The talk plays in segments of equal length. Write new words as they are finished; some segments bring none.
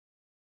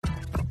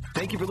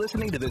Thank you for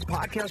listening to this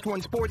Podcast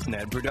One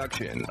Sportsnet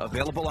production,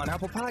 available on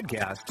Apple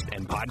Podcasts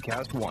and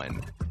Podcast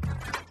One.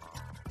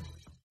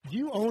 Do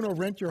you own or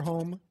rent your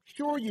home?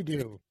 Sure you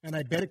do, and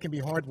I bet it can be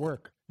hard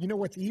work. You know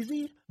what's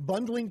easy?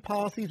 Bundling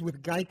policies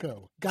with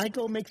Geico.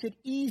 Geico makes it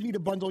easy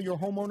to bundle your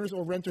homeowner's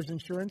or renter's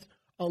insurance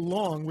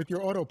along with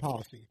your auto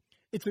policy.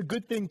 It's a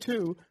good thing,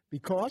 too,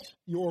 because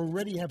you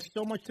already have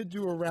so much to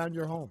do around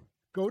your home.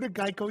 Go to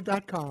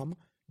geico.com,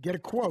 get a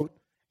quote,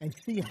 and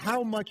see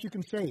how much you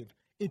can save.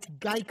 It's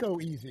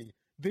Geico easy.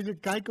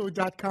 Visit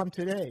geico.com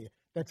today.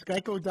 That's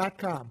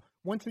geico.com.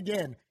 Once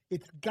again,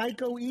 it's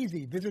Geico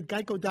easy. Visit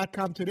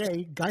geico.com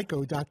today,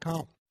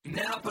 geico.com.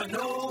 Napa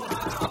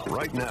know-how.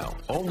 Right now,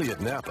 only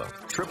at Napa,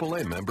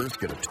 AAA members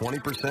get a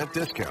 20%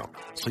 discount,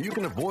 so you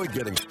can avoid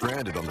getting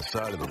stranded on the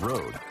side of the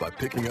road by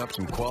picking up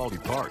some quality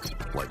parts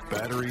like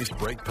batteries,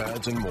 brake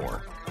pads, and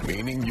more,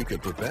 meaning you can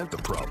prevent the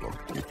problem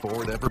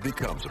before it ever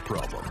becomes a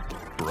problem.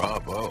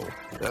 Bravo!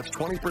 That's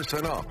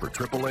 20% off for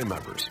AAA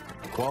members.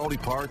 Quality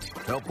parts,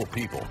 helpful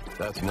people.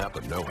 That's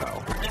Napa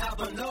know-how.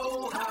 Napa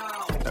know-how.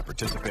 At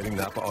participating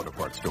Napa Auto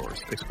Parts stores,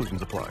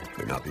 exclusions apply.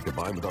 May not be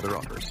combined with other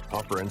offers.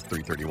 Offer ends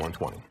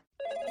 3/31/20.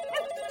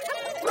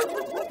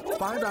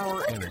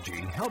 5-Hour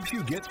Energy helps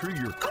you get through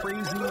your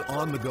crazy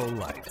on-the-go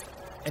life.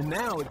 And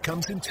now it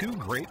comes in 2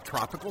 great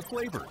tropical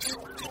flavors,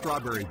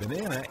 strawberry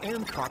banana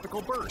and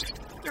tropical burst.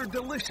 They're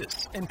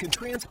delicious and can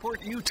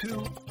transport you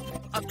to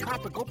a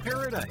tropical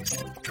paradise.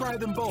 Try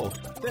them both,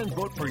 then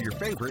vote for your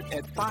favorite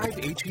at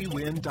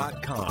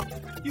 5hewin.com.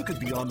 You could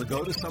be on the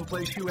go to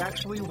someplace you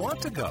actually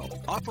want to go.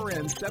 Offer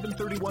ends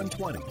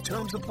 7/31/20.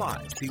 Terms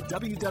apply. See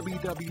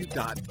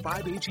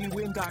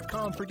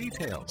www.5hewin.com for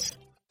details.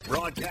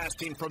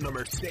 Broadcasting from the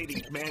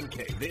Mercedes Man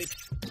Cave, this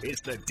is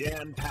the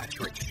Dan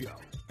Patrick Show.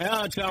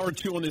 It's hour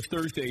 2 on this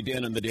Thursday,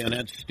 Dan and the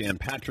Danettes, Dan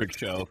Patrick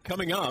Show.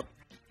 Coming up,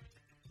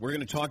 we're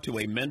going to talk to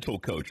a mental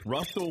coach.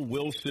 Russell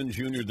Wilson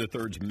Jr.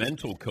 III's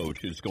mental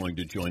coach is going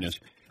to join us.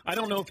 I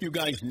don't know if you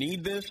guys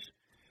need this,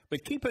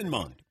 but keep in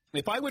mind,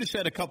 if I would have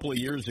said a couple of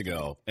years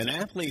ago an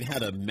athlete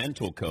had a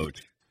mental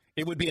coach,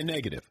 it would be a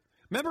negative.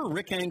 Remember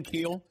Rick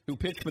Ankiel, who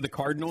pitched for the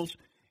Cardinals,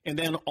 and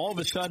then all of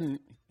a sudden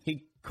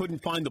he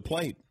couldn't find the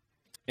plate,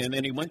 and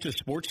then he went to a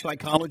sports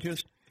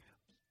psychologist,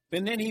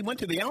 and then he went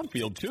to the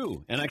outfield,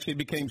 too, and actually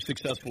became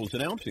successful as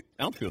an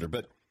outfielder.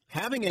 But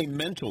having a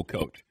mental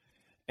coach,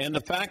 and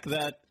the fact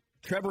that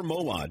Trevor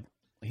Mouwad,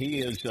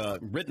 he has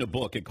written a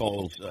book. It's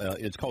called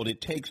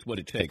It Takes What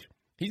It Takes.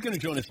 He's going to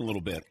join us in a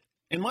little bit.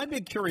 And my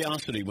big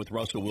curiosity with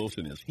Russell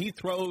Wilson is he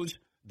throws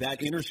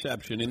that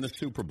interception in the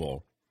Super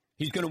Bowl.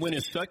 He's going to win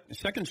his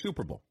second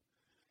Super Bowl,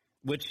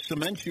 which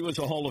cements you as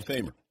a Hall of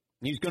Famer.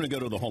 He's going to go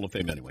to the Hall of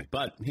Fame anyway,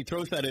 but he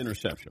throws that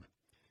interception.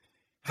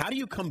 How do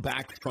you come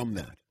back from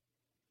that?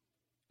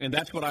 And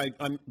that's what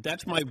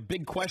that's my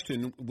big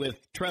question with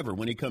Trevor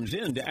when he comes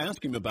in, to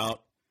ask him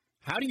about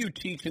how do you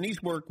teach, and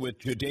he's worked with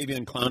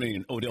Jadeveon Clowney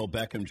and Odell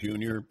Beckham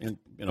Jr. and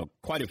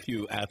quite a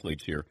few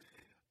athletes here.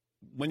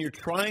 When you're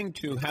trying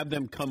to have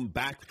them come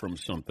back from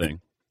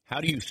something,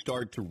 how do you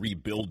start to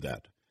rebuild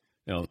that?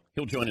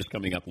 He'll join us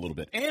coming up a little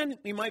bit, and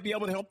he might be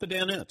able to help the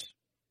Danettes.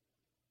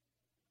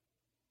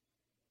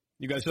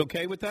 You guys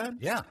okay with that?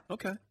 Yeah.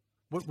 Okay.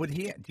 Would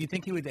he? Do you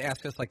think he would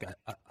ask us like a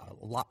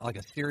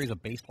series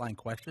of baseline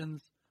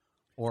questions,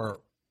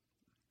 or?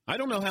 I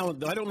don't know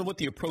what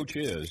the approach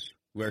is,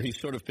 where he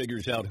sort of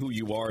figures out who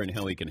you are and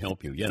how he can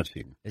help you. Yes,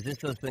 he. Is this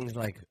those things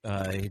like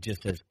he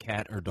just says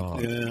cat or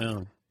dog?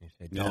 Yeah. You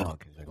say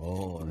dog. He's like,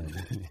 oh,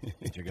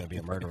 you're going to be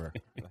a murderer.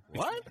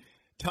 What?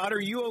 Todd,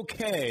 are you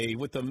okay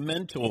with the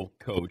mental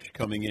coach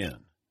coming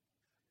in?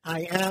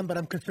 I am, but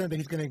I'm concerned that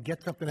he's going to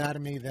get something out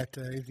of me that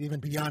is even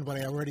beyond what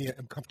I already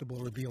am comfortable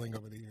revealing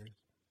over the years.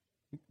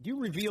 You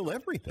reveal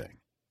everything.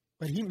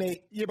 But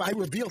but I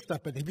reveal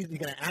stuff, but he's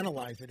going to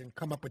analyze it and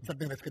come up with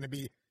something that's going to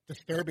be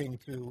disturbing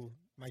to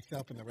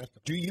myself and the rest of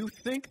us. Do you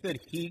think that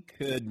he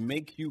could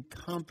make you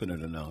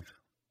confident enough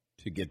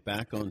to get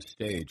back on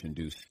stage and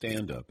do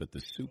stand-up at the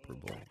Super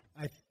Bowl?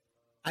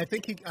 I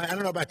think I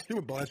don't know about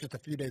Super Bowl. That's just a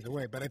few days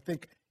away, but I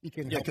think he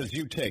can. Yeah, because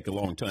you take a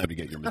long time to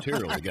get your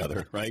material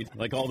together, right?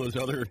 Like all those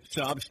other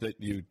jobs that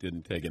you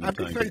didn't take any time. I'm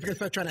concerned he's going to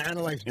start trying to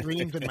analyze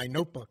dreams in my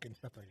notebook and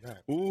stuff like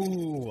that.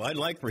 Ooh, I'd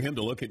like for him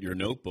to look at your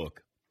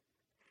notebook.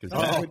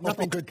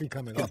 Nothing good can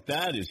come in. Because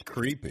that is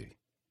creepy.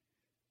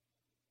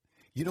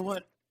 You know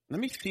what?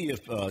 Let me see if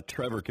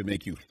Trevor can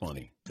make you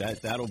funny.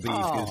 That'll be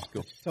his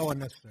goal. So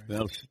unnecessary.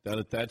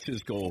 That's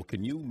his goal.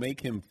 Can you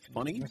make him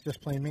funny? That's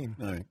just plain mean.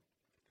 All right.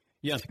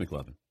 Yes,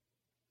 McLevin.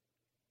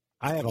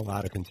 I have a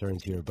lot of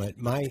concerns here, but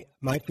my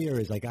fear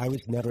is, like, I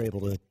was never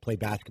able to play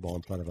basketball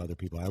in front of other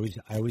people. I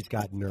always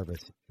got nervous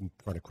in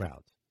front of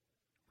crowds.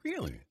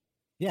 Really?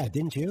 Yeah,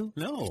 didn't you?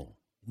 No.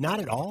 Not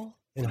at all?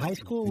 In high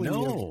school when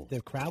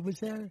the crowd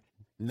was there?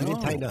 No. You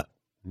didn't tighten up?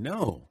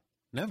 No,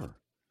 never.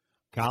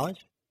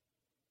 College?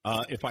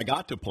 If I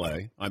got to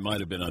play, I might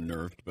have been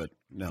unnerved, but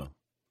no.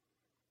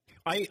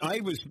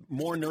 I was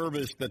more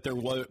nervous that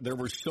there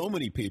were so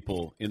many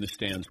people in the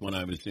stands when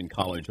I was in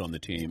college on the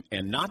team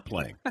and not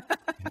playing.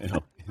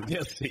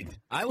 Yes, Steve.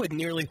 I would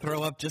nearly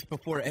throw up just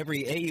before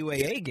every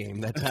AUAA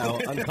game. That's how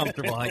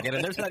uncomfortable I get.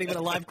 And there's not even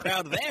a live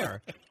crowd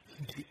there.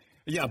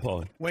 Yeah,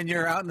 Paul. When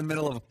you're out in the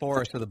middle of a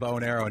forest with a bow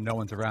and arrow and no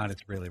one's around,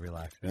 it's really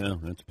relaxing. Yeah,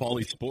 that's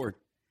Paulie's sport.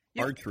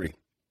 Yeah. Archery.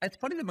 It's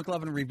funny that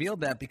McLovin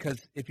revealed that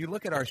because if you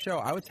look at our show,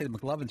 I would say that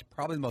McLovin's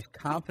probably the most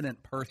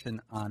confident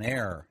person on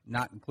air,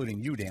 not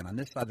including you, Dan, on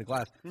this side of the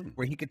glass,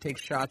 where he could take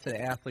shots at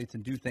athletes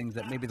and do things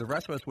that maybe the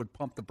rest of us would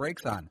pump the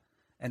brakes on.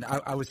 And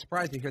I was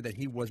surprised to hear that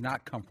he was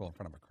not comfortable in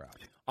front of a crowd.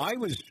 I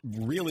was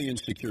really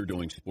insecure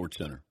doing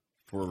SportsCenter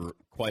for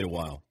quite a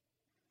while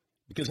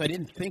because I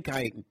didn't think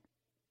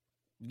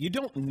you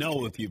don't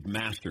know if you've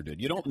mastered it.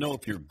 You don't know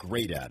if you're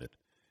great at it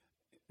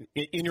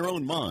in your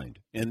own mind.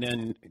 And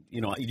then,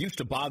 it used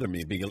to bother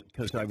me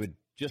because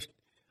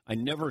I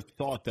never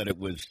thought that it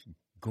was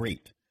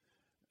great.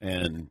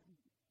 And,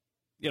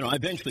 I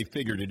eventually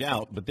figured it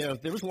out, but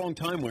there was a long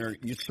time where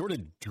you sort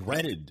of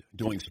dreaded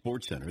doing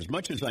SportsCenter. As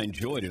much as I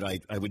enjoyed it,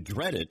 I would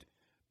dread it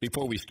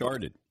before we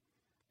started.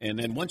 And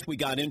then once we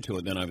got into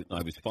it, then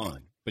I was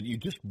fine. But you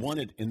just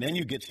wanted, and then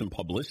you get some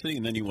publicity,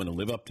 and then you want to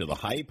live up to the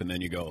hype, and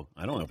then you go,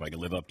 I don't know if I can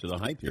live up to the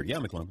hype here. Yeah,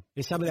 McClellan.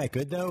 Is some of that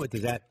good, though?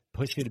 Does that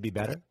push you to be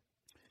better?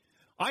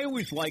 I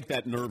always like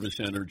that nervous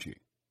energy.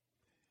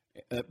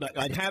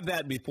 I'd have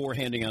that before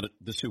handing out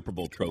the Super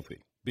Bowl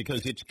trophy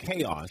because it's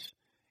chaos,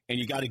 and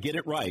you got to get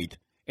it right,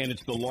 and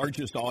it's the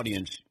largest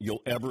audience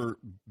you'll ever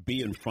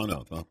be in front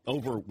of,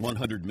 over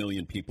 100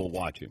 million people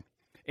watching.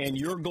 And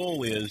your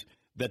goal is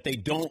that they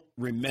don't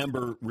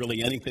remember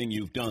really anything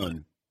you've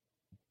done,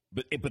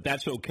 but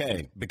that's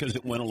okay because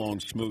it went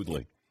along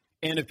smoothly.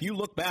 And if you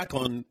look back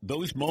on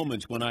those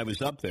moments when I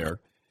was up there,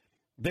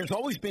 there's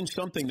always been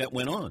something that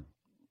went on.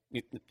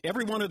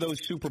 Every one of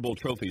those Super Bowl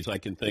trophies I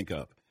can think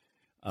of.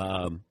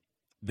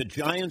 The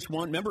Giants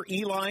won. Remember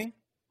Eli?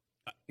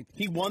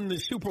 He won the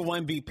Super Bowl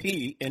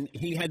MVP, and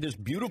he had this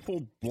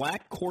beautiful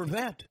black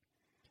Corvette.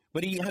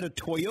 But he had a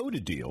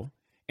Toyota deal,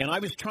 and I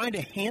was trying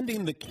to hand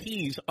him the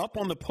keys up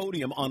on the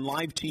podium on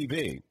live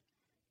TV,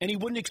 and he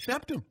wouldn't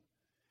accept them.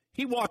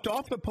 He walked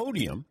off the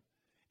podium,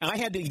 and I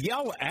had to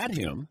yell at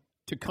him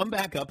to come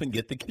back up and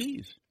get the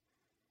keys.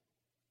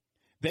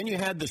 Then you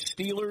had the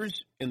Steelers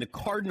and the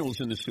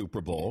Cardinals in the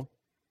Super Bowl,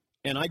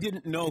 and I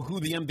didn't know who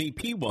the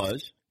MVP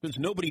was because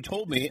nobody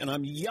told me, and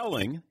I'm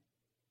yelling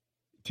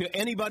to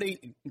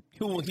anybody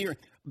who will hear.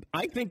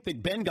 I think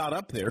that Ben got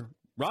up there,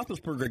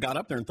 Roethlisberger got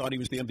up there and thought he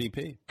was the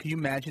MVP. Can you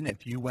imagine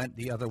if you went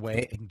the other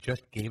way and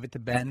just gave it to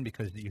Ben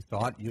because you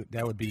thought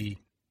that would be,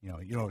 you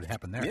know what would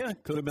happen there? Yeah,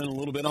 could have been a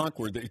little bit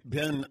awkward.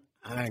 Ben,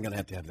 I'm going to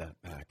have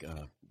that back.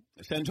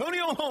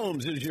 Santonio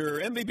Holmes is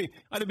your MVP.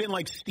 I'd have been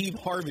like Steve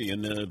Harvey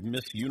in the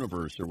Miss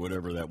Universe or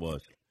whatever that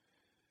was.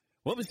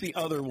 What was the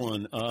other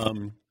one?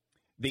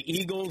 The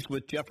Eagles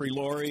with Jeffrey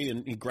Lurie,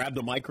 and he grabbed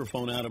the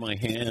microphone out of my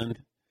hand.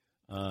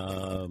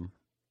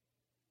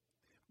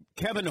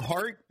 Kevin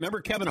Hart,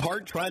 remember Kevin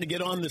Hart trying to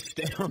get on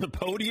the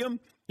podium?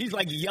 He's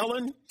like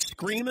yelling,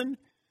 screaming,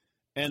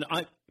 and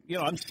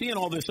I'm seeing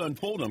all this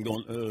unfold. I'm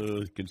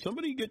going, can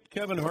somebody get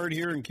Kevin Hart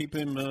here and keep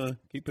him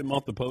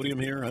off the podium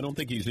here? I don't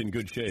think he's in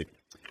good shape.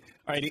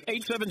 All right,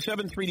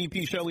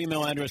 877-3DP Show,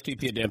 email address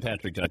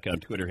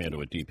dp@danpatrick.com, Twitter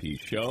handle @DP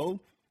Show.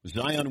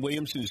 Zion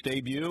Williamson's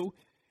debut.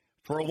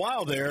 For a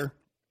while there,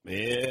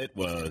 it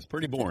was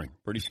pretty boring,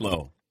 pretty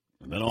slow.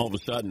 And then all of a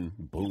sudden,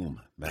 boom,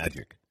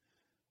 magic.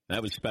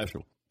 That was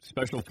special.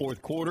 Special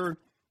fourth quarter,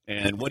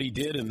 and what he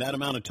did in that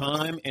amount of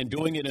time, and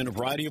doing it in a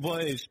variety of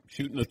ways,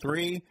 shooting a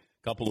three, a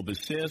couple of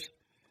assists.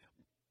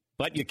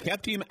 But you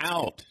kept him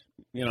out,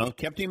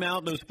 kept him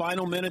out those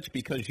final minutes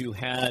because you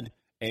had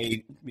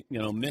a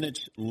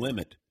minutes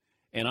limit.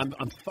 And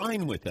I'm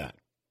fine with that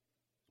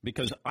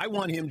because I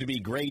want him to be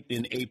great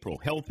in April,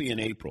 healthy in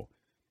April.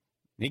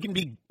 He can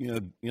be,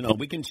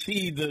 we can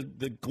see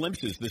the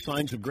glimpses, the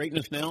signs of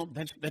greatness now.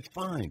 That's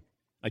fine.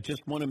 I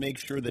just want to make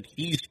sure that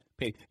he's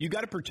paid. You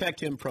got to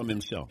protect him from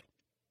himself.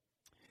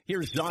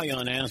 Here's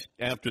Zion asked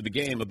after the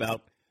game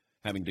about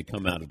having to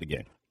come out of the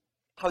game.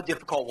 How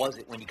difficult was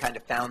it when you kind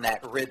of found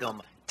that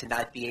rhythm to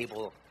not be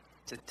able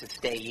to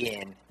stay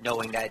in,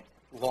 knowing that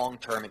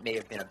long-term it may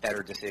have been a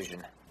better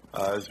decision?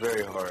 It's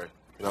very hard.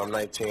 I'm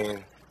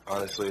 19,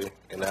 honestly.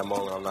 In that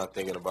moment, I'm not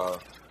thinking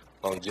about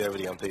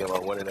longevity. I'm thinking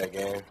about winning that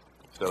game.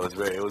 So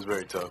it was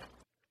very tough.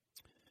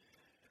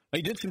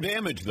 He did some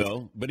damage,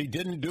 though, but he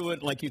didn't do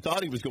it like you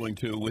thought he was going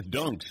to with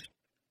dunks.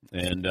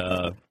 And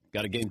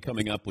got a game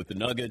coming up with the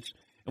Nuggets.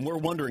 And we're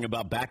wondering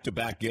about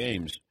back-to-back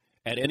games.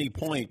 At any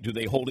point, do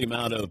they hold him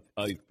out of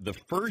the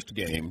first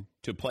game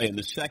to play in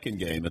the second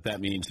game, if that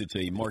means it's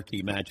a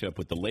marquee matchup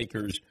with the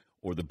Lakers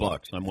or the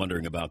Bucks? I'm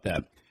wondering about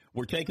that.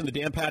 We're taking the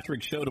Dan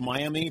Patrick Show to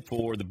Miami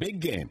for the big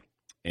game.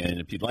 And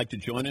if you'd like to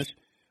join us,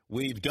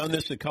 we've done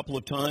this a couple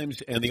of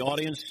times, and the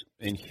audience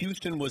in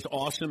Houston was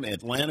awesome.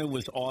 Atlanta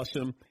was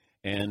awesome.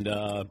 And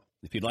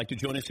if you'd like to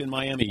join us in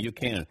Miami, you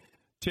can.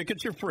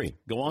 Tickets are free.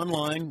 Go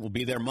online. We'll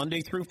be there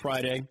Monday through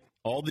Friday.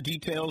 All the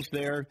details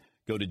there.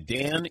 Go to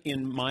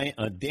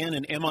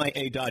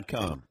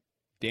danandmia.com.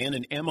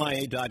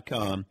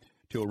 danandmia.com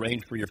to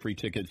arrange for your free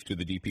tickets to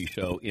the DP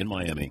show in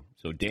Miami.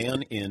 So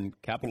Dan in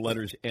capital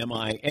letters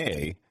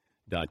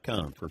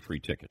MIA.com for free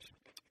tickets.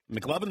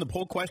 McLovin, the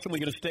poll question, we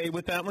going to stay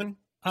with that one?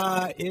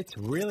 It's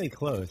really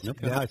close.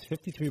 Okay. Now it's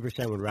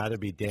 53% would rather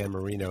be Dan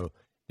Marino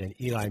than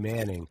Eli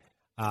Manning.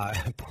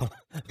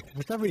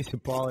 For some reason,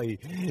 Paulie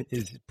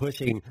is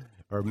pushing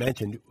or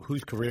mentioned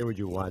whose career would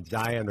you want,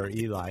 Zion or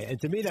Eli? And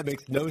to me, that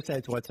makes no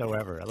sense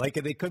whatsoever. Like,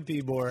 they could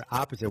be more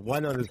opposite.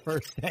 One on his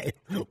first day,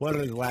 one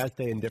on his last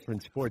day in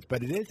different sports.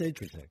 But it is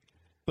interesting.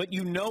 But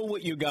you know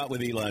what you got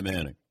with Eli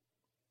Manning.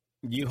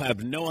 You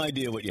have no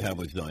idea what you have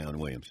with Zion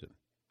Williamson.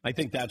 I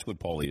think that's what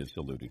Paulie is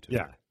alluding to.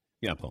 Yeah.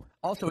 Yeah, Paulie.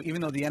 Also,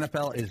 even though the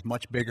NFL is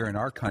much bigger in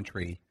our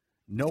country,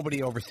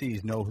 nobody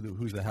overseas knows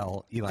who the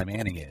hell Eli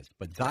Manning is.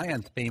 But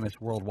Zion's famous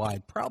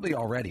worldwide, probably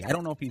already. I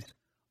don't know if he's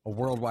a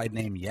worldwide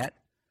name yet,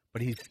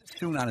 but he's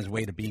soon on his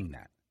way to being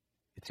that.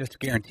 It's just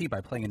guaranteed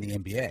by playing in the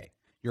NBA.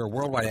 You're a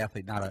worldwide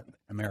athlete, not an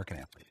American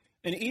athlete.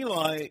 And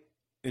Eli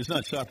is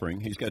not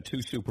suffering. He's got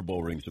 2 Super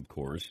Bowl rings, of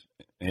course,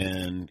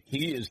 and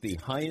he is the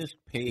highest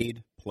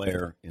paid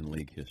player in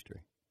league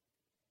history.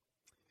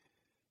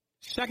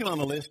 Second on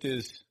the list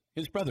is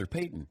his brother,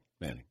 Peyton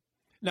Manning.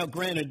 Now,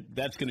 granted,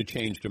 that's going to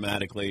change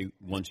dramatically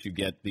once you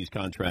get these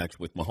contracts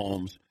with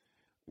Mahomes.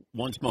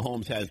 Once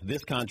Mahomes has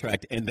this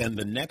contract and then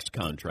the next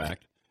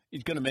contract,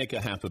 he's going to make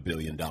 $500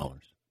 million.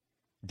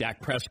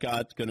 Dak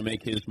Prescott's going to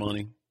make his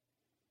money.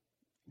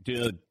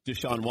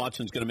 Deshaun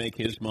Watson's going to make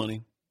his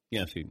money.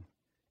 Yes, Eden.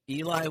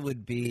 Eli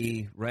would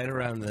be right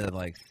around the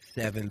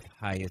 7th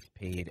highest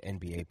paid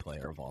NBA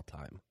player of all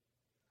time.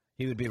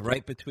 He would be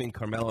right between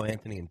Carmelo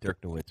Anthony and Dirk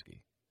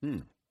Nowitzki.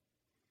 And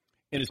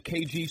is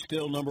KG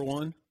still number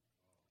 1?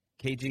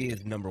 KG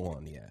is number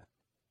 1, yeah.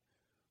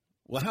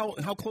 Well,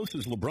 how close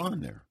is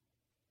LeBron there?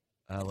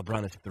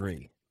 LeBron is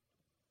 3.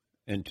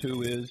 And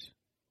 2 is?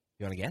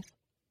 You want to guess?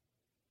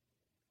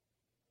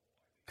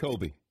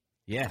 Kobe.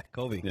 Yeah,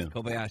 Kobe. Yeah.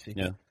 Kobayashi.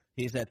 Yeah.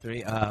 He's at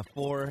 3.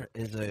 4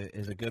 is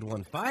a good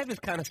one. 5 is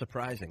kind of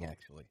surprising,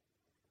 actually.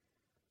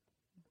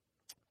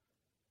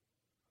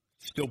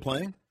 Still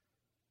playing?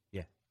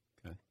 Yeah.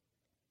 Okay.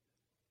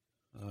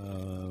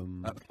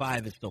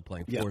 5 is still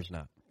playing. 4 is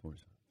not. 4 is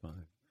 5.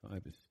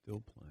 5 is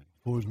still playing.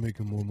 4's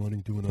making more money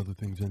doing other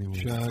things anyway.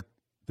 Shaq,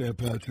 Dan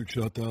Patrick,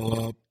 shut the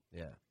hell up.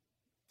 Yeah.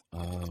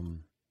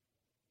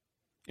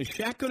 Is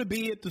Shaq going to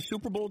be at the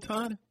Super Bowl,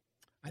 Todd?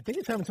 I think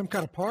he's having some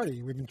kind of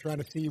party. We've been trying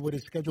to see what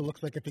his schedule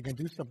looks like if he can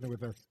do something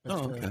with us.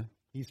 But, okay.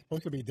 He's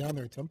supposed to be down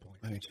there at some point.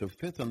 All right, so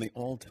 5th on the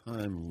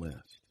all-time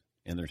list,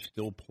 and they're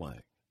still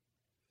playing.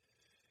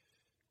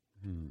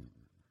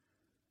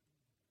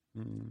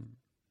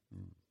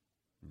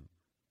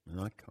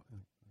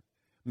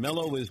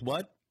 Melo is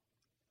what?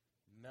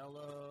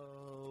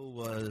 Melo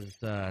was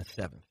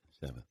 7th.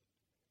 7th.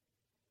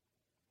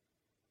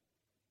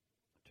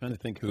 Trying to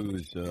think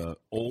who's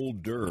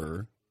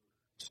older,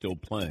 still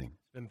playing.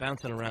 Been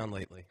bouncing around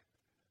lately.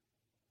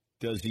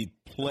 Does he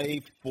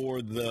play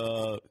for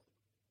the,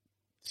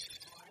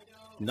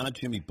 not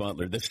Jimmy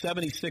Butler, the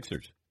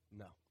 76ers?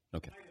 No.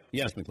 Okay.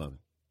 Yes, McLovin.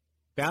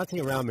 Bouncing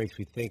around makes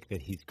me think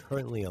that he's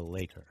currently a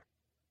Laker.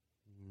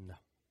 No.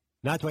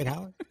 Not Dwight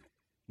Howard?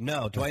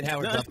 No, Dwight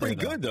Howard's That's up there,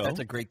 pretty good, though. That's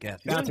a great guess.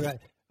 Bouncing around.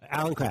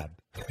 Alan Crabb.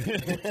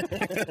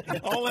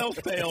 All else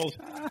fails.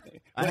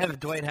 I have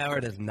Dwight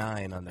Howard as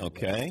 9 on that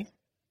Okay. list.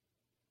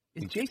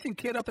 Is Jason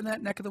Kidd up in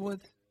that neck of the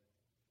woods?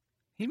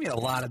 He made a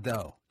lot of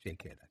dough, J.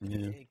 Kidd.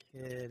 J.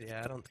 Kidd,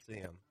 yeah, I don't see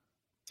him.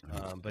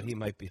 But he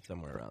might be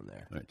somewhere around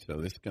there. All right,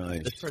 so this guy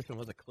is... This person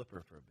was a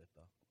Clipper for a bit,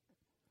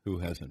 though. Who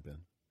hasn't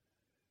been?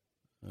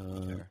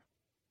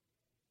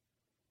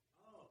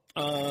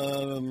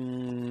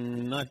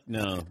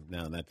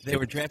 That's... They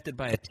were drafted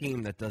by a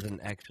team that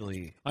doesn't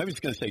actually... I was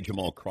going to say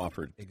Jamal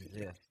Crawford.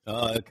 Exist.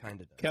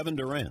 Kind of does. Kevin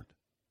Durant.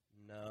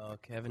 No,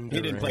 Kevin Durant.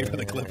 He didn't play for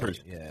the Clippers.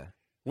 Yeah.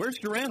 Where's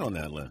Durant on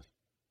that list?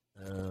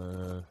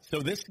 So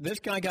this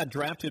guy got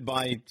drafted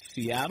by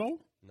Seattle?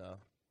 No.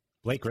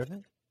 Blake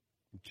Griffin?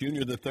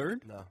 Junior the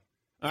third? No.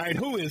 All right,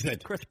 who is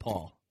it? Chris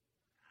Paul.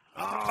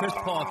 Chris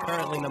Paul,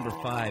 currently number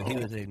 5. He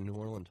was a New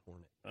Orleans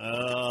Hornet.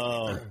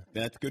 Oh,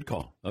 that's a good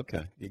call.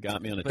 Okay, you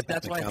got me on a But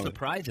that's why it's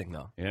surprising,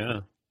 though. Yeah.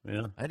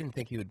 I didn't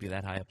think he would be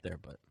that high up there,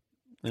 but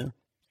yeah, he's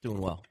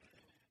doing well.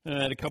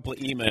 I had a couple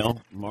of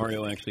email.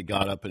 Mario actually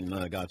got up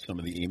and got some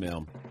of the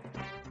email.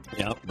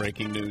 Yeah,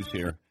 breaking news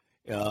here.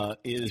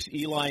 Is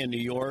Eli in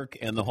New York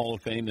and the Hall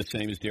of Fame the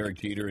same as Derek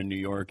Jeter in New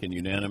York and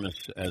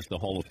unanimous as the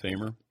Hall of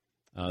Famer?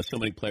 So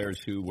many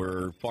players who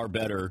were far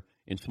better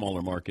in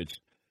smaller markets,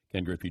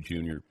 Ken Griffey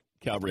Jr.,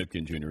 Cal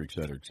Ripken Jr., et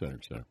cetera, et cetera,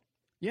 et cetera.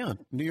 Yeah,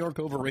 New York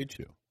overrates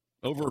you,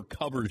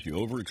 overcovers you,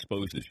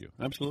 overexposes you.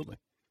 Absolutely.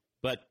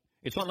 But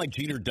it's not like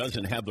Jeter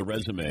doesn't have the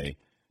resume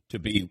to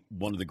be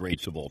one of the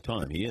greats of all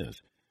time. He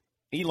is.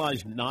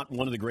 Eli's not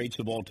one of the greats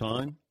of all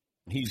time.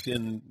 He's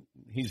been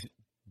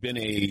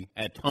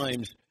at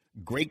times,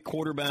 great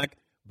quarterback,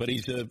 but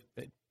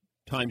at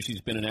times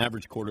he's been an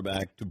average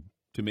quarterback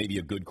to maybe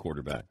a good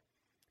quarterback.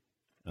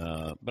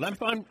 But I'm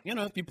fine.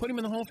 If you put him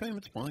in the Hall of Fame,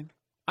 it's fine.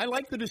 I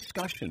like the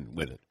discussion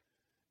with it.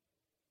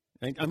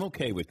 I'm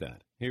okay with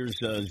that. Here's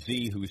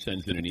Z who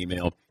sends in an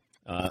email.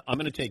 I'm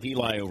going to take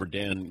Eli over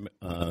Dan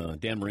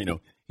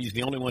Marino. He's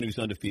the only one who's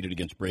undefeated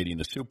against Brady in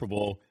the Super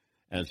Bowl.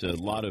 As a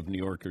lot of New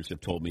Yorkers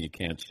have told me, you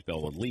can't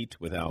spell elite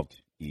without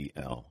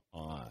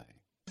E-L-I.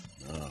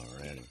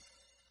 Alrighty.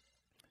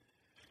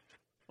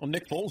 Well,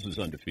 Nick Foles is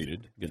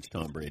undefeated against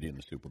Tom Brady in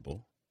the Super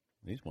Bowl.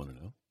 He's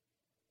 1-0.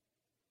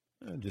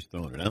 I'm just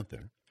throwing it out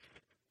there.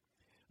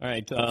 All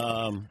right.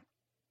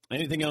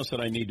 Anything else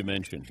that I need to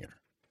mention here?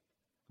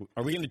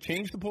 Are we going to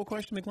change the poll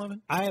question,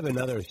 McLovin? I have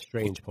another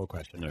strange poll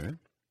question. All right.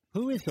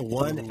 Who is the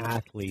one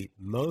athlete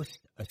most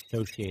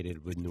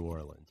associated with New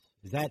Orleans?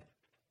 Is that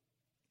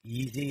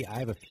easy? I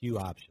have a few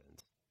options.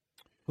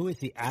 Who is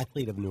the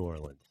athlete of New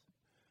Orleans?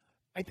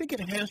 I think it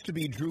has to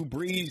be Drew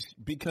Brees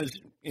because,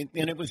 and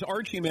it was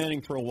Archie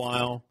Manning for a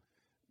while,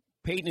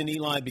 Peyton and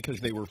Eli because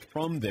they were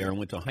from there and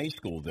went to high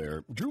school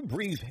there. Drew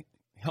Brees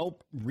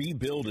helped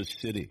rebuild a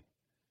city.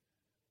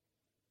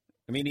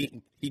 I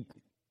mean, he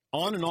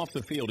on and off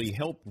the field, he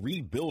helped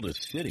rebuild a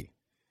city.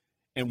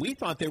 And we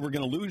thought they were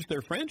going to lose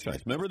their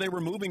franchise. Remember they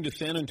were moving to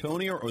San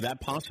Antonio or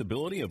that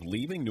possibility of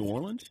leaving New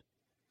Orleans?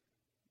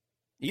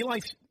 Drew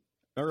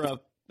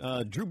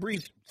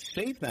Brees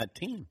saved that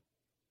team.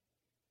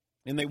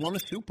 And they won a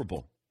Super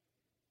Bowl.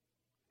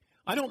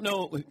 I don't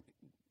know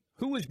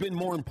who has been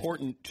more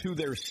important to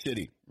their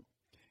city.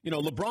 You know,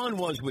 LeBron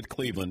was with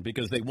Cleveland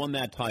because they won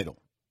that title.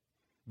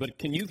 But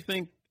can you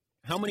think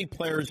how many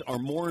players are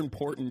more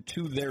important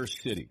to their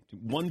city?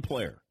 One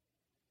player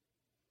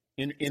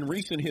in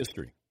recent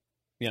history.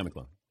 Yeah,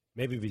 McClellan.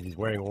 Maybe because he's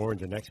wearing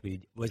orange the next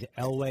week. Was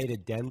Elway to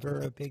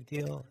Denver a big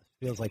deal?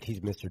 Feels like he's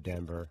Mr.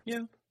 Denver. Yeah.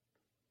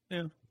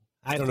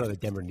 I don't know that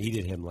Denver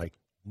needed him like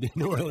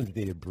New Orleans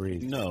needed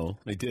Brees. No,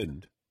 they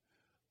didn't.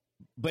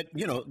 But,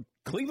 you know,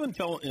 Cleveland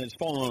has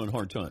fallen on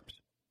hard times.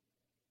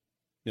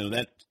 You know,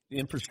 that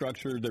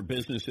infrastructure, their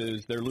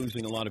businesses, they're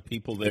losing a lot of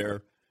people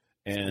there.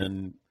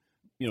 And,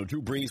 you know,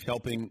 Drew Brees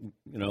helping,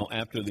 you know,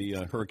 after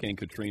the Hurricane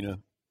Katrina.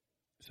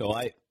 So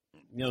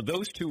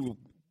those two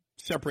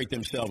separate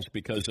themselves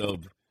because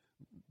of,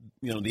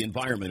 you know, the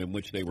environment in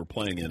which they were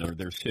playing in or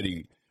their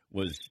city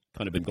was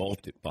kind of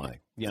engulfed by.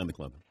 Yeah,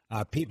 McClellan.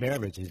 Pete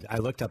Maravich I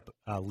looked up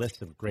a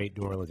list of great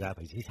New Orleans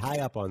athletes. He's high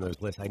up on those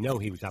lists. I know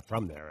he was not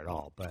from there at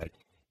all, but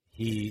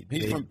he's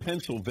from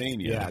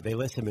Pennsylvania. Yeah, they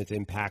list him as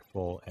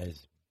impactful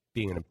as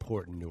being an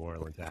important New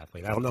Orleans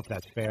athlete. I don't know if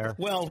that's fair.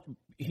 Well,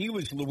 he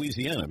was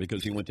Louisiana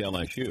because he went to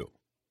LSU.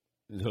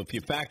 So if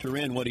you factor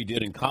in what he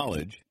did in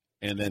college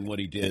and then what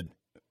he did,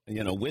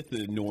 you know, with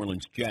the New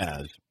Orleans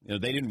Jazz, you know,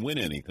 they didn't win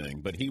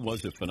anything, but he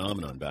was a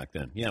phenomenon back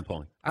then. Yeah,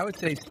 Paulie. I would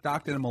say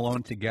Stockton and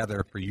Malone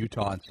together for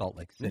Utah and Salt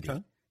Lake City.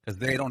 Okay. Because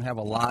they don't have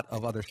a lot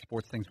of other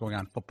sports things going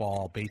on,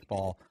 football,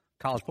 baseball.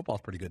 College football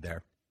is pretty good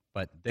there.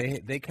 But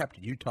they kept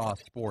Utah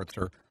sports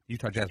or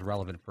Utah Jazz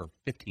relevant for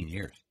 15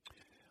 years.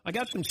 I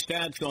got some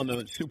stats on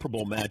the Super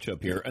Bowl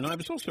matchup here, and I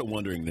was also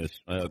wondering this.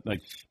 I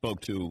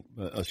spoke to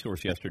a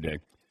source yesterday,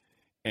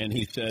 and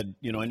he said,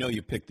 you know, I know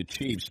you picked the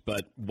Chiefs,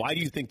 but why do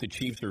you think the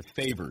Chiefs are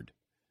favored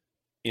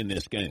in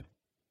this game?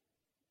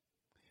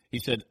 He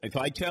said, if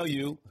I tell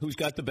you who's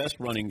got the best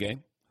running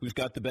game, who's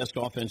got the best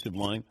offensive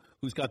line,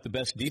 who's got the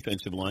best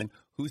defensive line,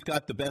 who's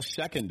got the best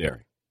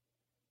secondary?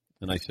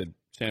 And I said,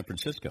 San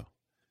Francisco.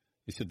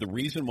 He said, the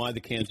reason why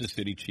the Kansas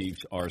City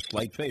Chiefs are a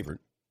slight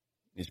favorite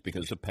is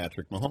because of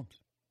Patrick Mahomes.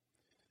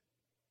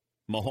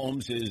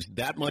 Mahomes is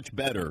that much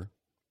better,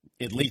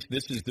 at least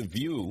this is the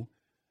view,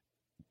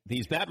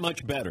 he's that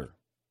much better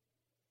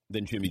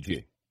than Jimmy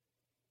G.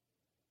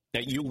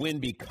 That you win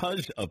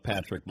because of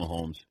Patrick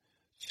Mahomes,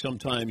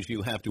 sometimes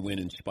you have to win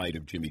in spite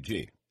of Jimmy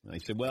G. And I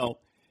said, well,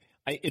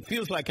 it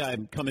feels like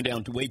I'm coming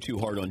down way too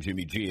hard on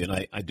Jimmy G, and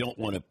I don't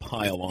want to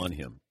pile on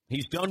him.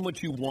 He's done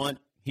what you want.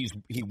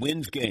 He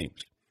wins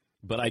games.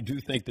 But I do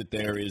think that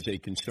there is a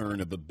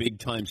concern of a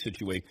big-time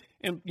situation.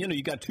 And, you know,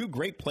 you got two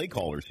great play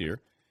callers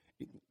here.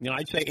 You know,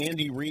 I'd say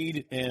Andy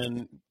Reid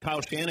and Kyle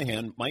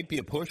Shanahan might be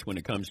a push when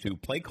it comes to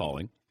play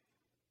calling.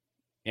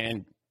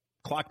 And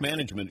clock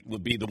management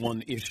would be the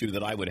one issue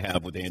that I would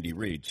have with Andy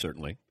Reid,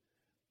 certainly.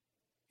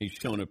 He's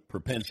shown a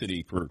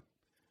propensity for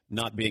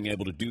not being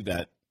able to do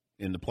that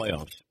in the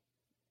playoffs.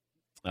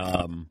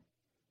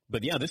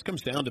 But, yeah, this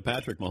comes down to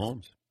Patrick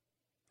Mahomes.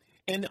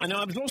 And I know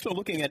I was also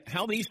looking at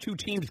how these two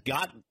teams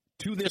got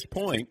to this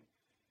point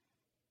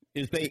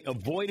is they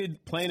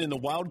avoided playing in the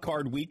wild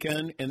card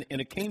weekend, and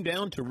it came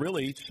down to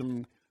really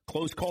some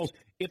close calls.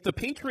 If the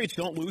Patriots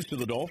don't lose to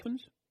the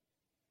Dolphins,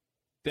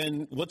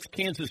 then what's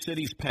Kansas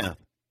City's path?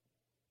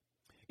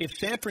 If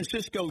San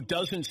Francisco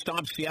doesn't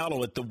stop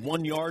Seattle at the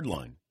 1-yard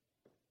line,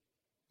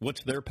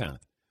 what's their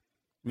path?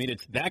 I mean,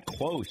 it's that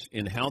close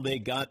in how they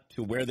got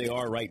to where they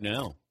are right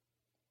now.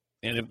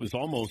 And it was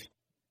almost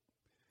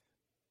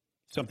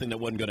something that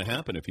wasn't going to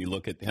happen if you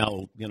look at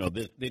how, you know,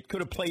 it could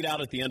have played out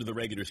at the end of the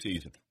regular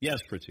season. Yes,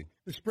 Fritzy.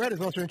 The spread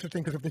is also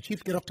interesting because if the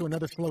Chiefs get off to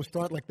another slow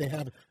start like they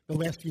have the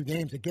last few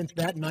games against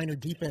that Niner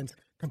defense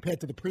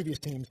compared to the previous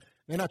teams,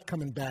 they're not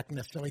coming back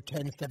necessarily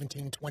 10,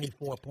 17,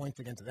 24 points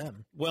against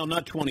them. Well,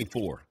 not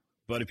 24.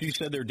 But if you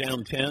said they're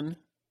down 10,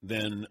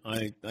 then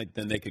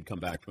then they could come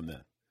back from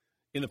that.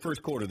 In the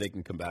first quarter, they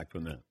can come back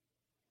from that.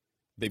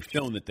 They've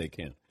shown that they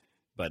can.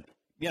 But,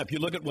 yeah, if you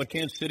look at what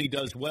Kansas City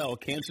does well,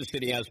 Kansas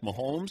City has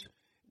Mahomes.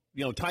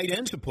 Tight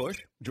end's a push.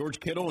 George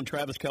Kittle and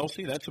Travis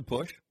Kelce, that's a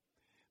push.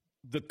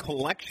 The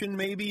collection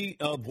maybe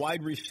of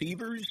wide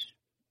receivers,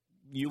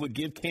 you would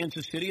give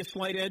Kansas City a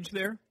slight edge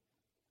there.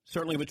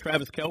 Certainly with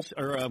Travis Kelce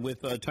or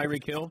with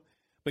Tyreek Hill.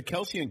 But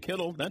Kelce and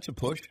Kittle, that's a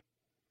push.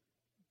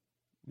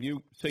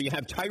 So you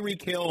have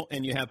Tyreek Hill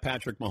and you have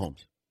Patrick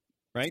Mahomes,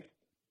 right?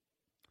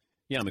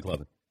 Yeah,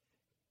 McLovin.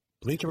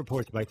 Bleacher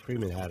Report's Mike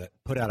Freeman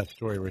put out a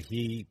story where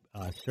he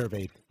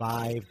surveyed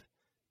 5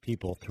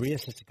 people, 3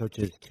 assistant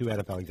coaches, 2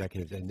 NFL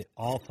executives, and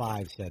all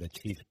 5 said a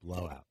Chiefs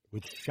blowout,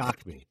 which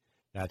shocked me,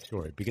 that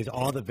story, because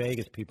all the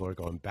Vegas people are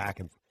going back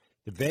and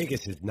the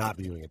Vegas is not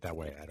viewing it that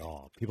way at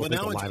all. People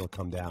think the line will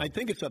come down. I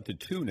think it's up to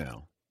 2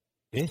 now.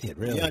 Is it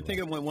really? Yeah, I think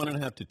it went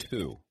 1.5 to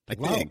 2. I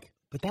think.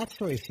 But that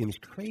story seems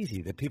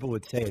crazy that people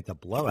would say it's a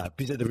blowout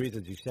because of the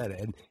reasons you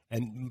said.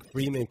 And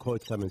Freeman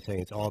quotes someone saying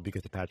it's all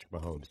because of Patrick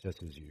Mahomes,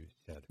 just as you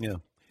said. Yeah. All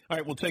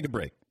right, we'll take a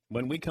break.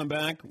 When we come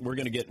back, we're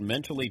going to get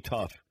mentally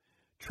tough.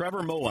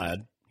 Trevor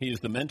Mouwad, he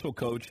is the mental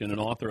coach and an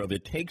author of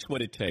It Takes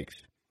What It Takes.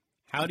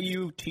 How do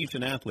you teach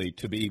an athlete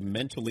to be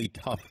mentally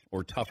tough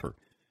or tougher?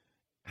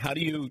 How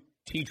do you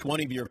teach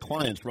one of your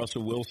clients,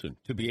 Russell Wilson,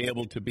 to be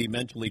able to be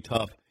mentally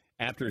tough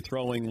after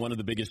throwing one of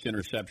the biggest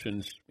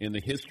interceptions in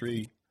the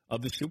history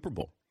of the Super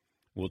Bowl?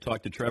 We'll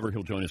talk to Trevor.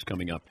 He'll join us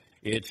coming up.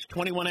 It's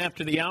 21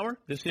 after the hour.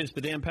 This is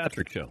the Dan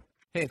Patrick Show.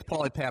 Hey, it's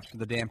Paulie Paps from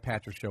the Dan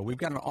Patrick Show. We've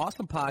got an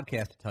awesome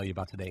podcast to tell you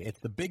about today. It's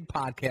the Big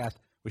Podcast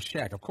with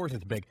Shaq. Of course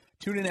it's big.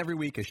 Tune in every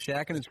week as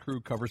Shaq and his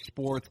crew cover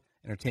sports,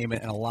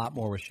 entertainment, and a lot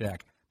more with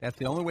Shaq. That's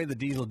the only way the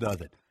Diesel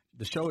does it.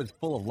 The show is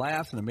full of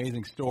laughs and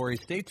amazing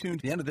stories. Stay tuned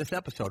to the end of this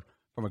episode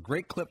from a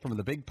great clip from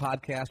the Big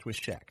Podcast with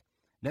Shaq.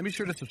 Then be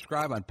sure to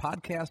subscribe on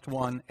Podcast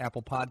One,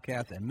 Apple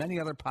Podcasts, and many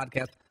other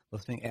podcast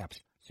listening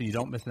apps so you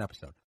don't miss an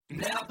episode.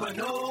 Napa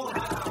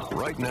know-how.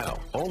 Right now,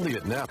 only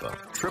at Napa,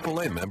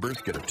 AAA members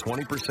get a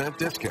 20%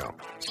 discount.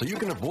 So you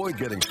can avoid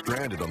getting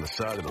stranded on the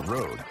side of the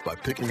road by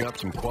picking up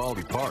some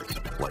quality parts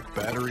like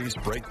batteries,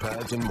 brake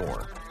pads, and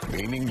more.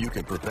 Meaning you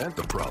can prevent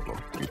the problem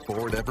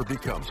before it ever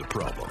becomes a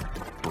problem.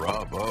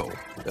 Bravo.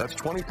 That's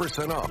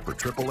 20% off for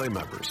AAA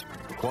members.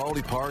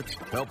 Quality parts,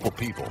 helpful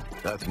people.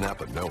 That's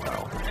Napa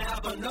know-how.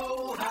 Napa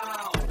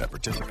know-how. At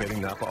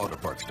participating Napa Auto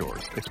Parts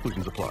stores.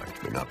 Exclusions apply.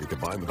 May not be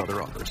combined with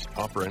other offers.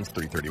 Offer ends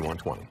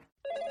 3/31/20.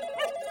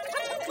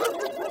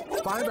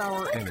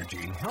 5-Hour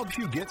Energy helps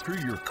you get through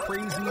your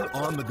crazy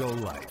on-the-go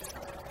life.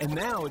 And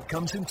now it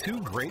comes in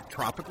 2 great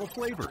tropical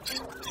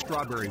flavors,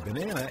 Strawberry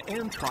Banana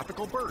and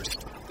Tropical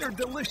Burst. They're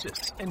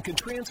delicious and can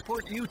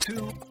transport you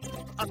to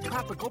a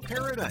tropical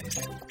paradise.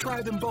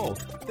 Try them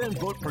both, then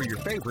vote for your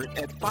favorite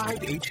at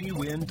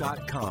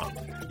 5hewin.com.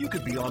 You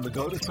could be on the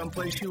go to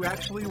someplace you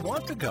actually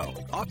want to go.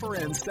 Offer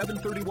ends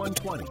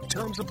 7/31/20.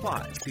 Terms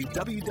apply. See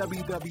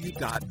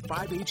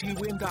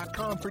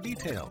www.5hewin.com for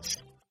details.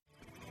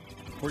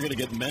 We're going to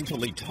get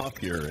mentally tough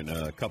here in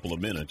a couple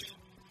of minutes.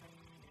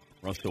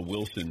 Russell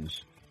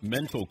Wilson's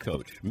mental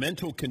coach,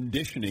 mental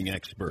conditioning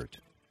expert,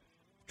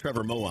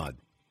 Trevor Mouwad,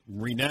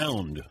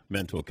 renowned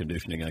mental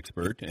conditioning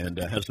expert, and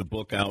has a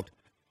book out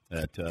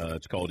that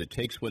it's called It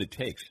Takes What It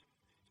Takes.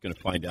 He's going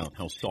to find out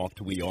how soft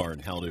we are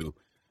and how to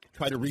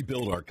try to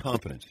rebuild our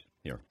confidence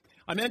here.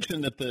 I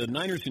mentioned that the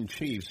Niners and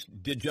Chiefs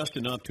did just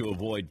enough to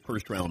avoid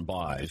first-round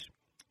byes,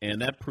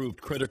 and that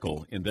proved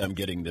critical in them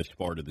getting this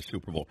far to the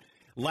Super Bowl.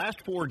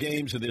 Last 4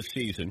 games of this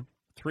season,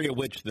 3 of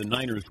which the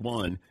Niners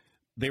won,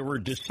 they were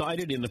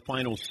decided in the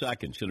final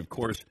seconds. And, of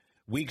course,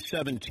 Week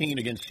 17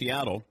 against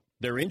Seattle,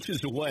 they're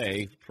inches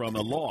away from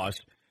a loss.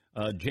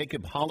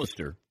 Jacob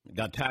Hollister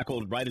got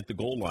tackled right at the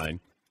goal line.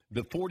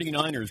 The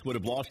 49ers would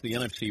have lost the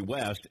NFC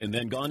West and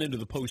then gone into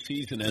the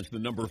postseason as the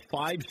number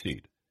 5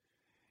 seed.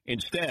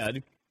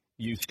 Instead,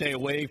 you stay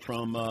away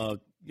from,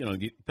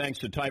 thanks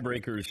to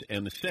tiebreakers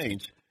and the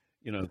Saints,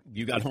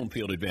 you got home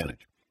field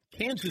advantage.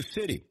 Kansas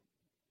City,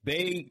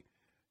 they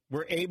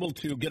were able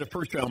to get a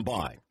first-round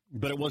bye.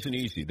 But it wasn't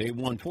easy. They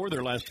won 4 of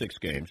their last 6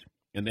 games,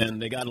 and then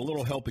they got a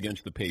little help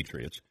against the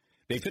Patriots.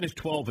 They finished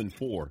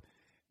 12-4.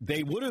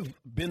 They would have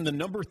been the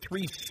number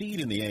 3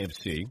 seed in the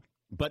AFC,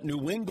 but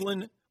New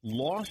England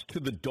lost to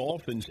the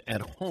Dolphins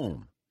at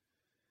home.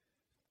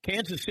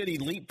 Kansas City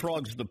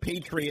leapfrogs the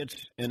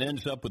Patriots and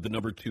ends up with the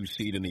number 2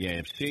 seed in the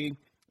AFC,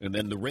 and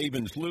then the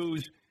Ravens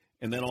lose,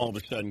 and then all of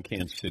a sudden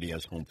Kansas City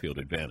has home field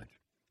advantage.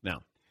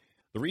 Now,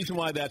 the reason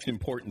why that's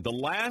important, the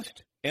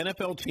last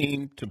NFL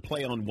team to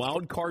play on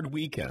Wild Card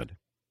Weekend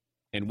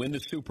and win the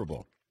Super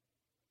Bowl,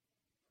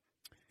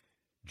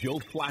 Joe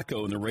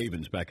Flacco and the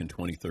Ravens back in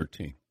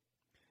 2013.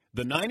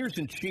 The Niners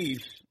and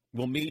Chiefs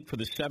will meet for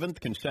the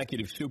 7th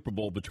consecutive Super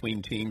Bowl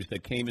between teams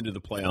that came into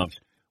the playoffs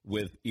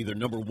with either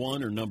number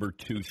 1 or number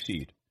 2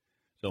 seed.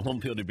 So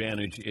home field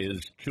advantage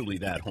is truly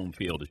that, home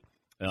field.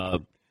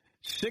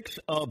 6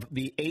 of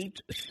the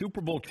 8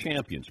 Super Bowl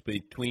champions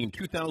between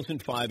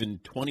 2005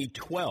 and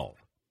 2012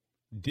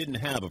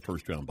 didn't have a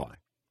first-round bye.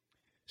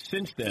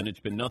 Since then, it's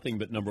been nothing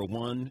but number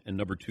 1 and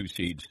number 2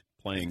 seeds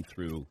playing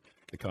through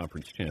the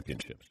conference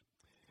championships.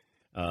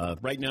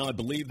 Right now, I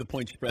believe the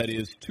point spread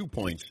is 2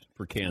 points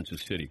for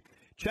Kansas City.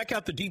 Check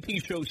out the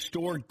DP Show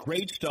store.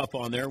 Great stuff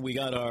on there. We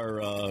got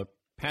our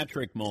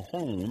Patrick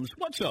Mahomes.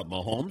 What's up,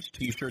 Mahomes?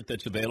 T-shirt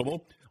that's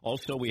available.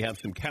 Also, we have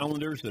some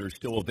calendars that are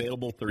still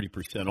available,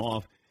 30%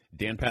 off,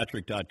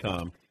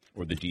 danpatrick.com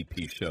or the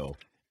DP Show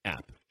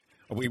app.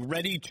 Are we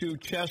ready to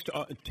test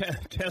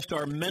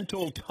our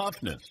mental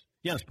toughness?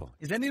 Yes, Paul.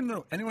 Is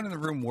anyone in the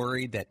room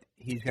worried that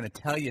he's going to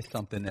tell you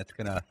something that's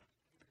going to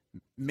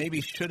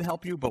maybe should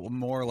help you, but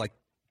more like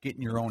get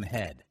in your own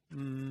head?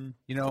 You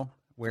know,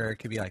 where it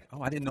could be like,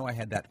 oh, I didn't know I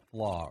had that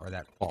flaw or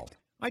that fault.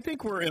 I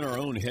think we're in our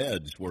own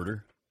heads,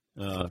 Werder.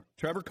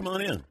 Trevor, come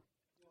on in.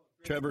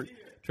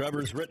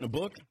 Trevor's written a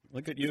book.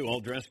 Look at you, all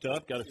dressed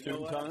up, got a suit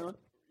and tie on.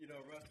 You know,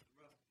 Russ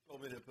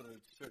told me to put a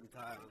certain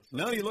tie on. So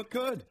no, you look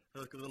good. I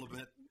look a little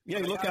bit. Yeah,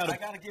 you look out of. I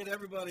got to get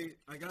everybody.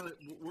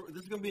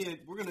 This is going to be.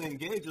 We're going to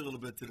engage a little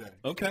bit today.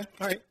 Okay,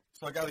 all right.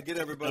 So I got to get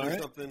everybody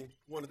something.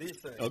 One of these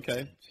things.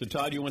 Okay. So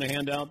Todd, you want to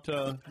hand out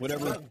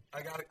whatever?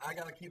 I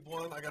got to keep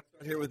one. I got to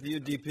start here with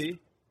you, DP.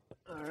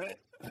 All right.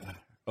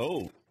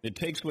 Oh, it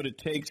takes what it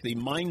takes. The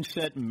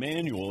mindset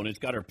manual, and it's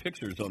got our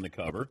pictures on the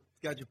cover.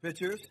 It's got your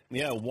pictures.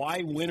 Yeah.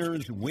 Why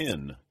winners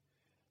win.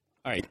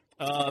 All right.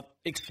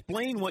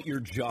 Explain what your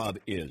job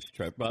is,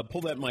 Trevor.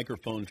 Pull that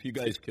microphone so you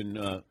guys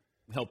can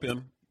help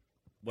him.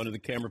 One of the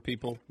camera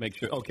people, make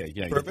sure. Okay,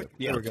 yeah. Perfect.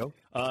 Yeah. There we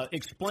go.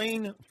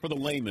 Explain for the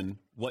layman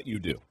what you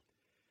do.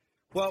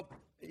 Well,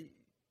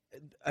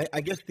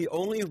 I guess the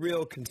only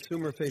real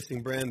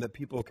consumer-facing brand that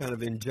people kind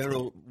of in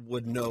general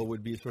would know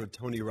would be sort of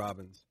Tony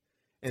Robbins.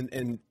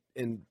 And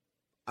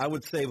I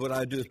would say what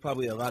I do is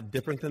probably a lot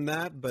different than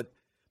that, but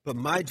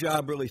my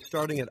job really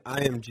starting at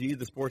IMG,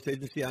 the sports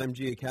agency,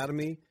 IMG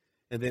Academy,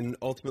 and then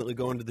ultimately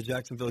going to the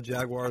Jacksonville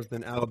Jaguars,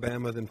 then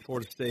Alabama, then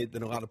Florida State,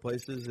 then a lot of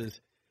places,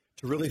 is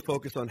to really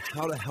focus on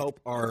how to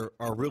help our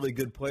really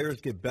good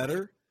players get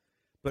better,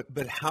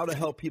 but how to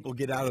help people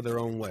get out of their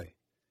own way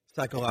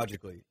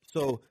psychologically.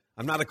 So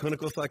I'm not a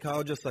clinical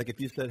psychologist. Like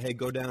if you said, hey,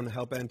 go down and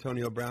help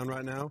Antonio Brown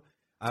right now,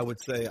 I would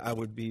say I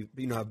would be,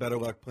 have better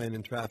luck playing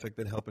in traffic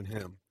than helping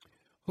him.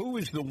 Who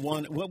is the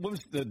one, what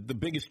was the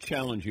biggest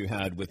challenge you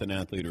had with an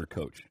athlete or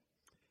coach?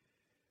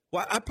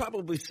 Well, I'd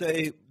probably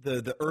say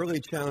the early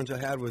challenge I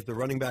had was the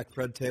running back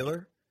Fred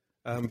Taylor.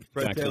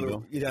 Fred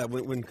Taylor, yeah,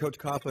 when Coach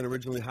Coughlin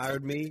originally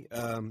hired me,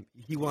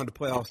 he wanted to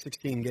play all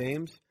 16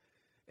 games.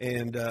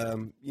 And,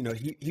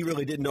 he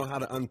really didn't know how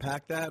to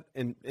unpack that.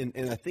 And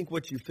I think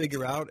what you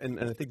figure out, and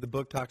I think the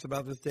book talks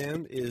about this,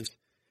 Dan, is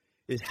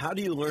how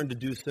do you learn to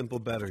do simple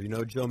better?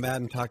 Joe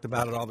Madden talked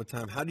about it all the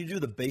time. How do you do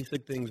the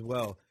basic things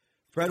well?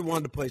 Fred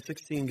wanted to play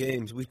 16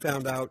 games. We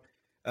found out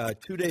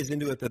 2 days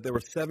into it that there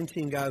were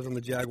 17 guys on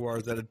the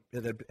Jaguars that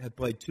had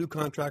played 2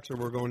 contracts or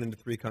were going into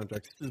 3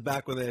 contracts. This is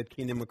back when they had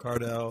Keenan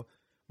McCardell,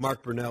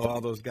 Mark Brunell,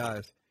 all those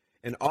guys.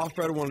 And all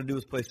Fred wanted to do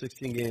was play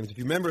 16 games. If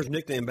you remember his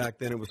nickname back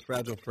then, it was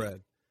Fragile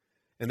Fred.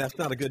 And that's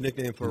not a good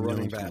nickname for a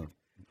running back.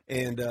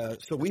 And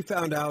so we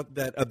found out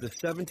that of the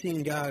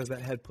 17 guys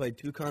that had played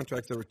 2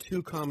 contracts, there were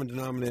 2 common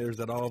denominators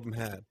that all of them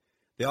had.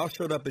 They all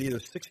showed up at either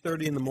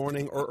 6:30 in the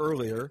morning or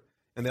earlier,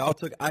 and they all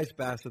took ice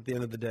baths at the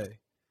end of the day.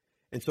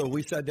 And so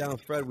we sat down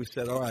with Fred. We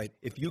said, all right,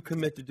 if you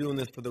commit to doing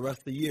this for the rest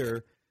of the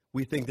year,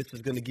 we think this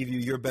is going to give you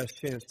your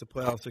best chance to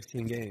play all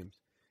 16 games.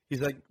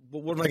 He's like,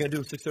 well, what am I going to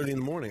do at 6:30 in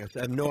the morning? I said,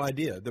 I have no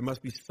idea. There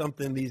must be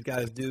something these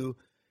guys do,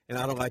 and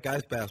I don't like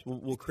ice baths.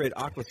 We'll create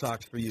aqua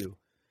socks for you.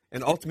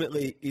 And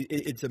ultimately,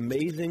 it's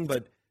amazing,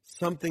 but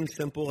something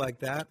simple like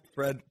that.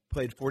 Fred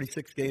played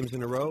 46 games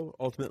in a row,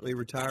 ultimately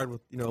retired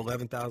with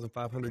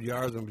 11,500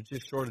 yards and was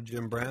just short of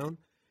Jim Brown.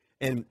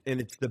 And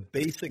it's the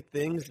basic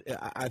things.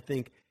 I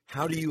think,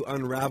 how do you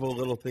unravel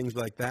little things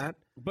like that?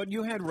 But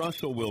you had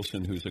Russell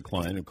Wilson, who's a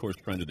client, of course,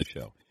 friend of the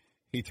show.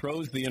 He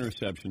throws the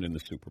interception in the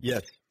Super Bowl.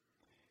 Yes.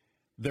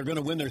 They're going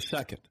to win their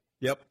second.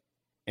 Yep.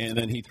 And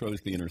then he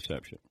throws the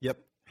interception. Yep.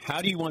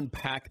 How do you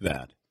unpack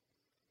that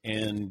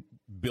and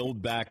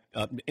build back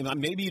up?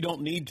 Maybe you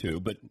don't need to,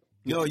 but...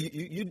 No,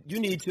 you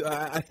need to.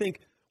 I think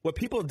what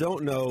people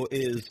don't know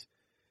is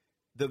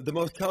the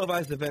most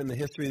televised event in the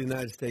history of the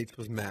United States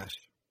was MASH,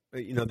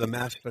 the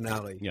MASH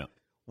finale. Yeah.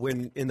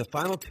 When in the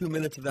final 2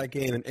 minutes of that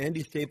game, and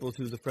Andy Staples,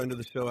 who's a friend of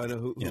the show, I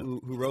know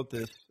who wrote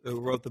this, who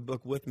wrote the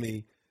book with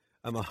me,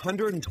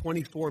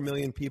 124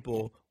 million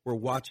people were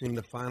watching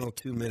the final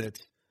 2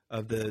 minutes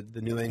of the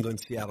New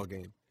England-Seattle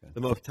game,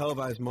 the most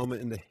televised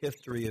moment in the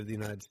history of the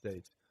United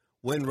States,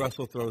 when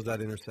Russell throws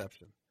that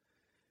interception.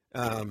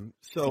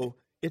 So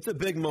it's a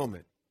big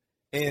moment.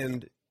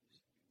 And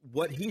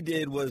what he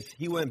did was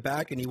he went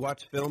back and he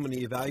watched film and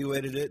he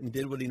evaluated it and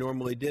did what he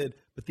normally did.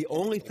 But the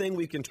only thing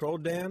we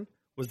controlled, Dan,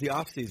 was the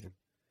offseason.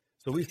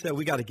 So we said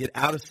we got to get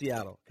out of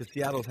Seattle because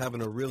Seattle's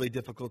having a really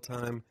difficult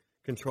time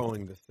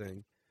controlling this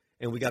thing.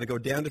 And we got to go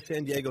down to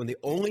San Diego. And the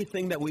only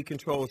thing that we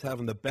control is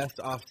having the best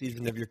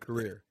offseason of your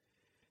career.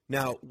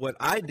 Now, what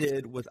I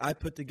did was I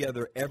put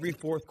together every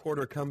fourth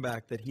quarter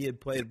comeback that he had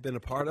been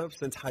a part of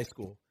since high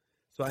school.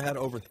 So I had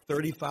over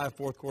 35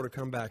 fourth quarter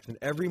comebacks. And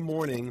every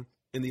morning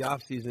in the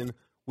offseason,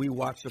 we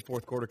watched the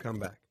fourth quarter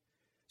comeback.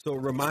 So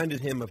it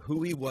reminded him of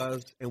who he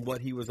was and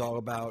what he was all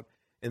about.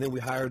 And then we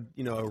hired,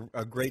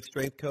 a great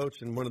strength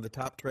coach and one of the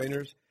top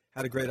trainers,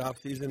 had a great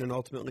offseason, and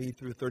ultimately he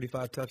threw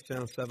 35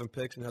 touchdowns, 7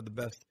 picks, and had the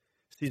best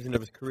season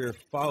of his career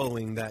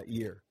following that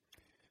year.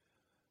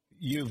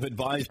 You've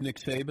advised Nick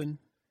Saban?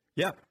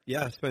 Yeah.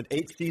 I spent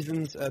 8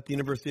 seasons at the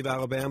University of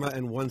Alabama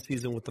and 1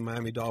 season with the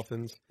Miami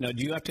Dolphins. Now,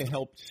 do you have to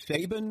help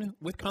Saban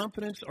with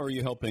confidence, or are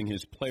you helping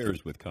his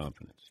players with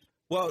confidence?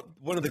 Well,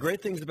 one of the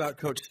great things about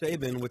Coach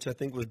Saban, which I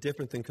think was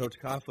different than Coach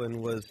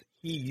Coughlin, was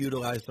he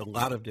utilized a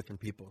lot of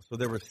different people. So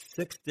there were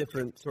 6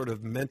 different sort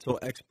of mental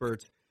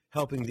experts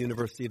helping the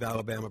University of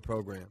Alabama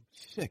program.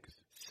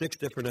 6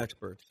 different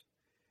experts.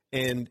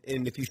 And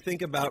if you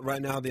think about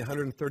right now the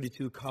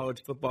 132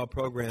 college football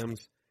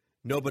programs,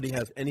 nobody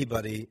has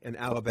anybody, and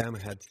Alabama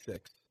had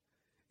 6.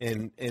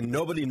 And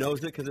nobody knows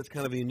it because it's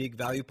kind of a unique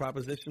value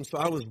proposition. So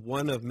I was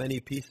one of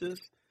many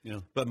pieces.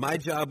 Yeah. But my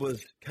job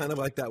was kind of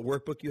like that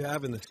workbook you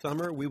have in the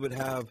summer. We would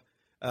have,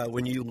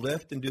 when you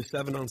lift and do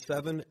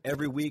 7-on-7,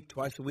 every week,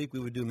 twice a week, we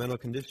would do mental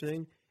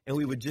conditioning. And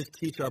we would just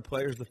teach our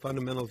players the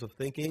fundamentals of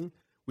thinking.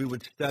 We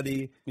would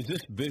study. Is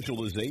this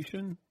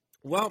visualization?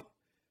 Well,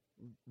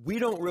 we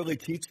don't really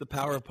teach the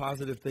power of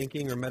positive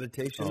thinking or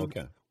meditation. Oh,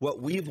 okay.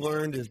 What we've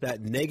learned is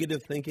that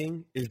negative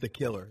thinking is the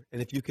killer.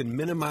 And if you can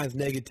minimize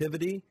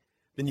negativity,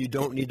 then you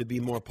don't need to be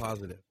more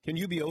positive. Can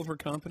you be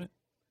overconfident?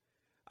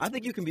 I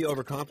think you can be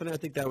overconfident. I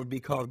think that would be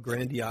called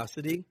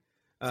grandiosity.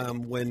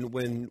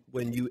 When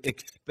you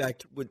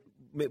expect,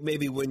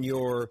 maybe when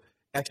your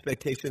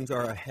expectations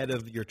are ahead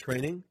of your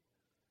training.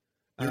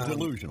 You're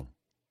delusional.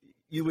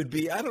 You would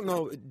be, I don't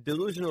know,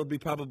 delusional would be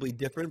probably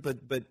different,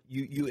 but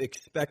you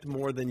expect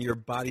more than your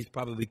body's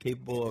probably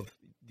capable of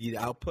the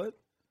output.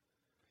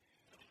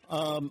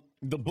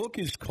 The book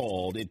is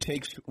called "It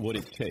Takes What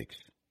It Takes."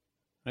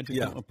 I just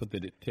want to put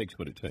that it takes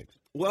what it takes.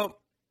 Well,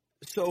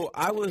 so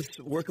I was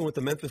working with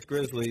the Memphis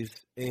Grizzlies,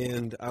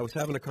 and I was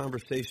having a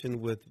conversation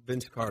with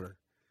Vince Carter.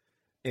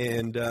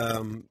 And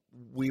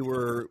we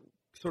were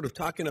sort of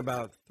talking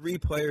about 3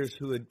 players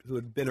who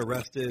had been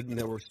arrested and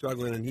that were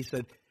struggling. And he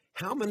said,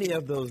 how many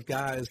of those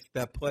guys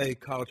that play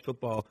college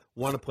football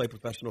want to play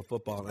professional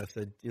football? And I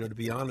said, to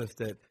be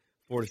honest, at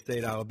Florida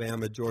State,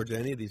 Alabama, Georgia,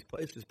 any of these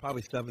places,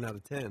 probably 7 out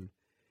of 10.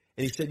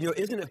 And he said,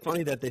 isn't it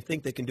funny that they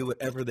think they can do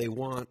whatever they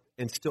want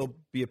and still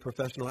be a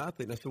professional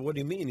athlete? And I said, what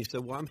do you mean? He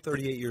said, well, I'm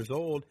 38 years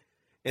old,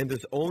 and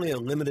there's only a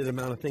limited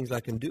amount of things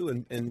I can do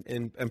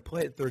and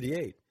play at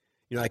 38.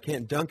 I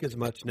can't dunk as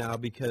much now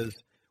because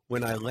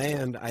when I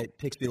land, it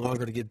takes me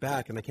longer to get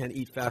back, and I can't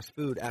eat fast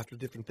food after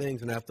different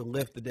things, and I have to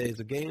lift the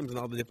days of games and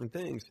all the different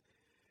things.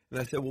 And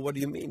I said, well, what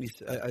do you mean?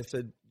 I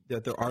said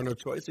that there are no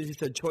choices. He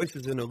said, choice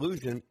is an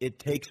illusion. It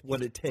takes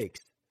what it takes.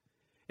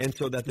 And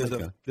so that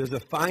there's a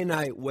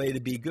finite way to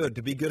be good.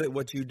 To be good at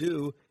what you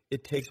do,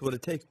 it takes what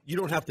it takes. You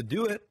don't have to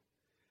do it.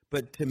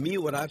 But to me,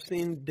 what I've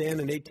seen, Dan,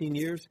 in 18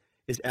 years,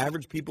 is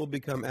average people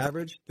become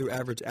average through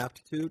average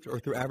aptitude or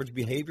through average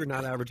behavior,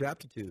 not average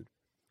aptitude.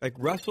 Like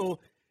Russell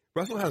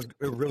has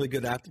a really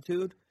good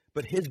aptitude,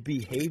 but his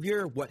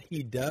behavior, what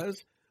he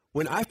does,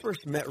 when I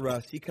first met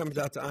Russ, he comes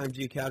out to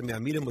IMG Academy. I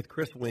meet him with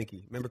Chris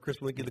Winkie. Remember Chris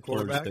Winkie, the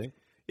quarterback?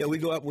 Yeah, we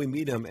go up and we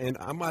meet him, and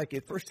I'm like,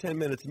 at first 10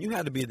 minutes, and you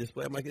had to be this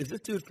way. I'm like, is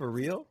this dude for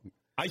real?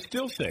 I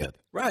still say it.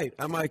 Right.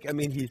 I'm like,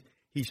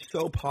 he's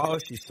so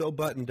polished, he's so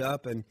buttoned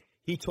up, and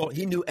he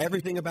knew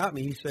everything about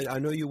me. He said, I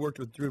know you worked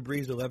with Drew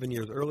Brees 11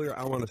 years earlier.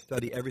 I want to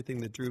study everything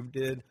that Drew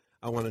did.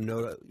 I want to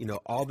know,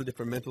 all the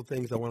different mental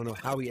things. I want to know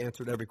how he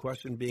answered every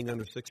question, being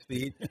under 6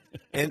 feet.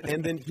 And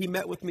then he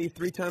met with me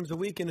 3 times a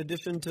week in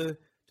addition to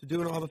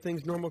doing all the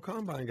things normal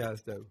combine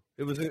guys do.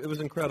 It was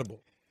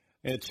incredible.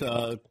 It's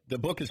the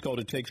book is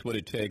called "It Takes What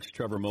It Takes."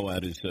 Trevor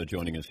Mouwad is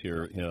joining us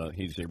here.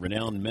 He's a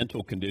renowned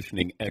mental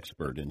conditioning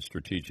expert and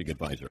strategic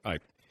advisor. All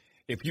right.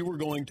 If you were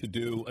going to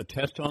do a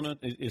test on it,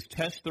 is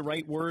test the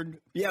right word?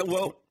 Yeah,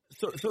 well,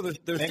 so there's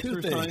exercise?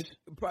 2 things.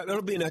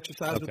 It'll be an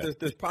exercise, Okay. but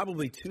there's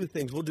probably 2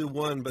 things. We'll do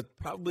one, but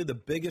probably the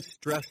biggest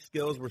stress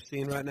skills we're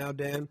seeing right now,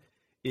 Dan,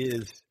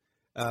 is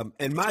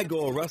and my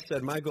goal, Russ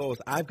said, my goal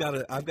is I've got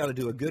to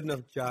do a good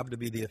enough job to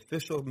be the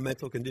official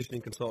mental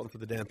conditioning consultant for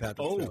the Dan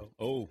Patrick Show.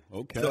 Oh,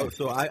 okay.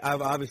 So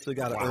I've obviously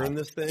got to earn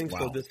this thing.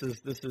 Wow. So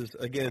this is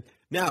again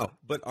now.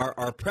 But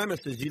our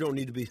premise is you don't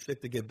need to be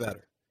sick to get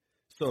better.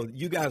 So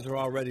you guys are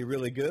already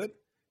really good.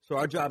 So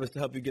our job is to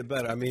help you get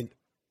better. I mean,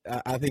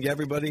 I think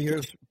everybody here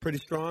is pretty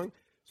strong.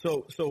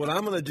 So what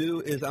I'm going to do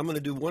is I'm going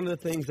to do one of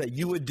the things that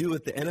you would do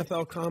at the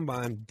NFL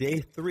Combine day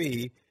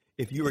 3.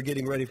 If you were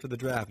getting ready for the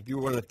draft, if you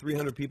were one of the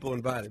 300 people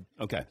invited.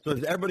 Okay. So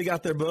has everybody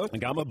got their book? I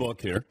got my book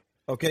here.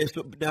 Okay.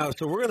 So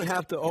we're going to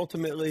have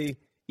to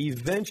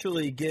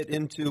eventually get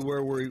into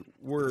where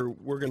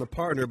we're going to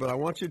partner. But I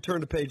want you to turn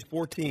to page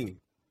 14.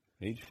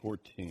 Page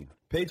 14.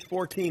 Page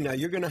 14. Now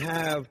you're going to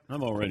have.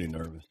 I'm already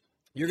nervous.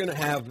 You're going to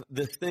have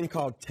this thing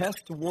called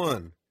Test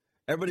 1.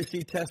 Everybody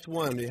see Test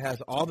 1. It has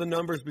all the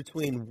numbers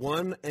between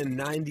 1 and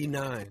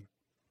 99.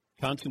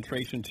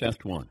 Concentration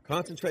Test 1.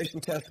 Concentration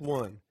Test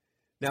 1.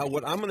 Now,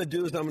 what I'm going to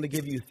do is I'm going to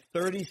give you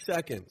 30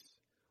 seconds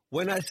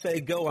when I say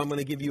go, I'm going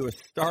to give you a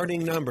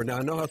starting number. Now,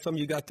 I know how some of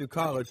you got through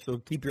college, so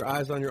keep your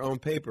eyes on your own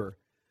paper.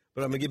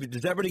 But I'm going to give you –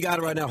 does everybody got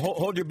it right now?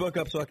 Hold your book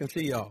up so I can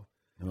see y'all.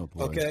 Oh,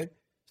 boy. Okay?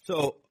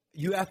 So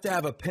you have to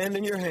have a pen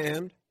in your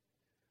hand.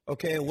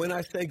 Okay, and when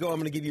I say go, I'm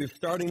going to give you a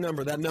starting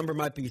number. That number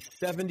might be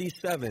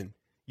 77.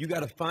 You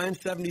got to find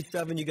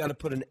 77. You got to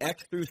put an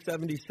X through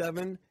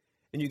 77,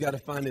 and you got to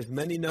find as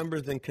many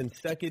numbers in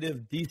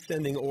consecutive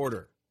descending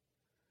order.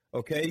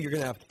 Okay, you're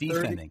going to have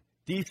 30,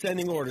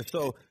 descending order.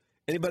 So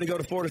anybody go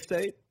to Florida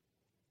State?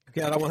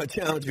 Okay, I don't want to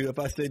challenge you if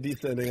I say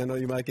descending. I know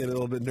you might get a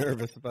little bit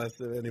nervous if I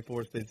say any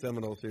Florida State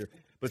Seminoles here.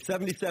 But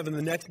 77,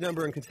 the next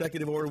number in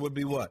consecutive order would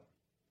be what?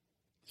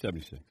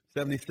 76.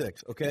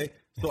 76, okay?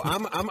 So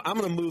I'm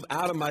going to move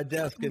out of my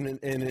desk and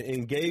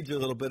engage a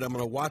little bit. I'm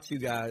going to watch you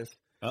guys.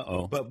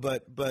 Uh-oh.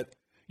 But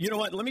you know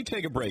what? Let me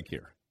take a break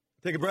here.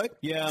 Take a break?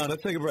 Yeah.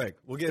 Let's take a break.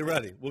 We'll get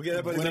ready. We'll get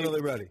everybody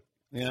mentally ready.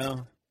 Yeah.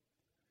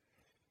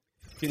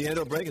 Can you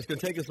handle a break? It's going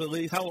to take us at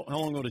least. How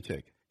long will it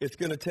take? It's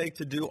going to take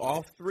to do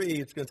all three.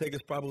 It's going to take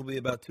us probably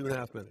about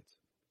 2.5 minutes.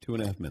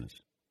 2.5 minutes.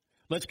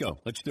 Let's go.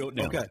 Let's do it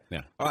now. Okay.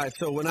 Yeah. All right.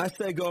 So when I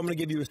say go, I'm going to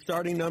give you a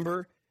starting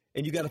number,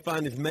 and you got to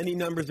find as many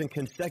numbers in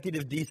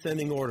consecutive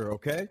descending order.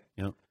 Okay.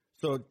 Yeah.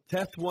 So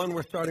test one,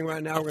 we're starting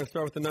right now. We're going to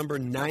start with the number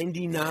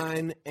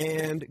 99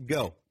 and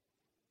go.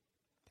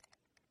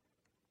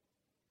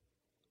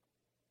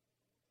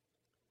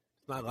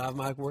 It's not live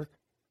mic work?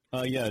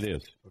 Yeah, it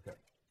is. Okay.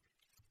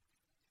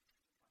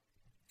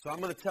 So I'm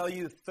going to tell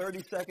you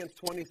 30 seconds,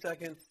 20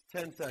 seconds,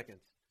 10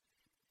 seconds.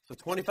 So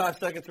 25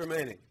 seconds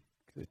remaining.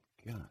 Good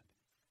God.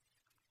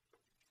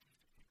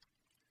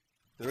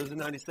 There is a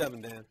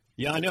 97, Dan.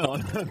 Yeah, I know.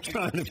 I'm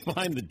trying to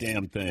find the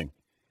damn thing.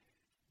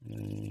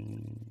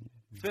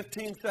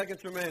 15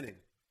 seconds remaining.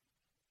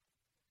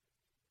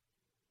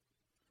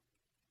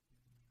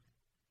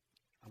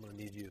 I'm going to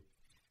need you.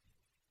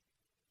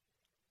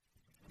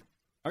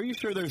 Are you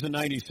sure there's a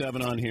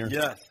 97 on here?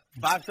 Yes.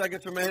 5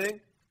 seconds remaining.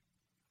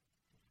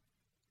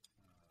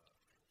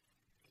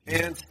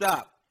 And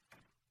stop.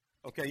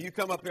 Okay, you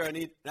come up here. I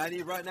need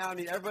right now, I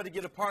need everybody to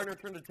get a partner,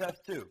 turn to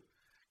test 2.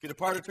 Get a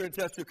partner, turn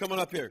to test 2. Come on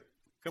up here.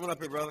 Come on up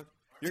here, brother.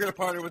 You're going to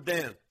partner with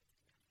Dan.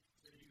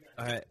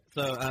 All right.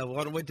 So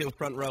why don't we do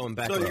front row and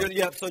back row? row? You're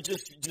gonna, so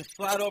just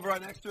slide over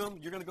right next to him.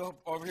 You're going to go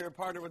over here and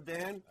partner with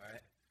Dan. All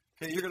right.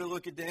 Okay, you're going to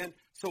look at Dan.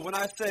 So when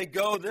I say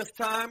go this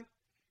time,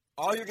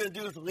 all you're going to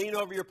do is lean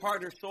over your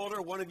partner's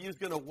shoulder. One of you is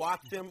going to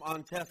watch him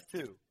on test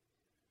 2.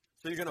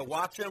 So you're going to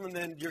watch him, and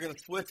then you're going to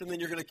switch, and then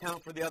you're going to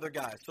count for the other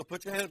guy. So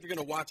put your hand if you're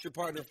going to watch your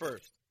partner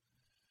first.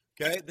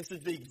 Okay? This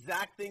is the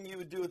exact thing you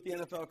would do at the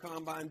NFL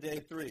Combine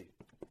Day 3.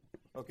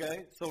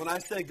 Okay? So when I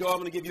say go, I'm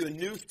going to give you a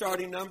new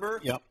starting number.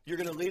 Yep. You're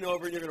going to lean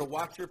over, and you're going to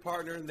watch your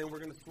partner, and then we're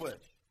going to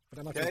switch.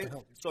 Okay?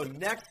 So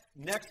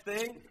next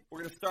thing,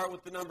 we're going to start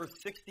with the number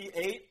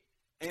 68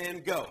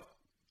 and go.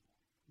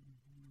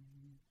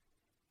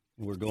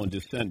 We're going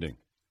descending.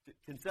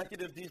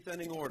 Consecutive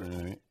descending order.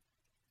 All right.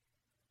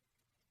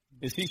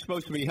 Is he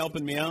supposed to be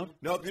helping me out?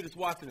 Nope, you're just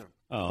watching him.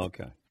 Oh,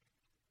 okay.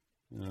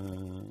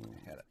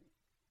 Had it.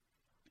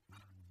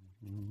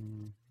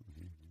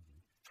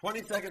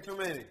 20 seconds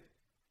remaining.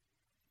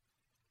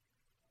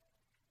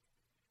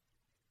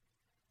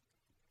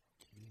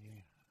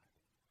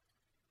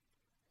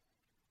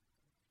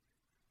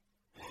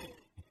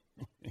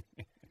 Yeah.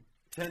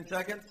 10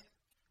 seconds.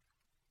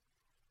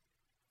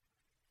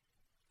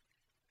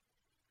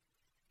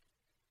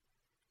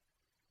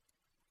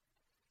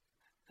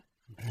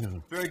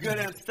 Very good,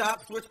 and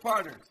stop. Switch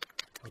partners.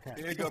 Okay.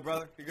 Here you go,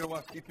 brother. You're going to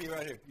watch CP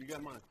right here. You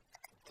got mine.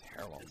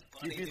 Terrible.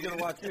 CP's going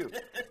to watch you.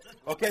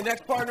 Okay,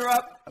 next partner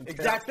up.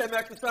 Exact same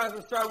exercise.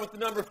 We'll start with the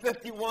number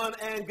 51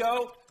 and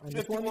go.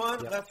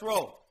 51, let's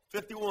roll.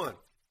 51.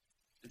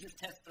 Is this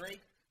test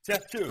 3?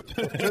 Test 2.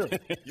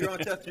 You're on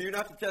test 2. You're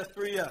not to test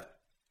 3 yet.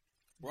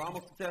 We're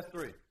almost to test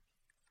 3.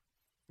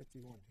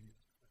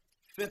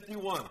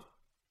 51.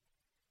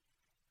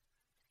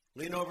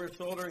 Lean over his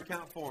shoulder and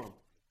count for him.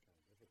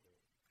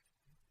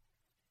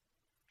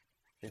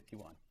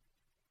 51.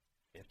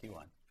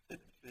 51.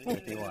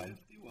 51.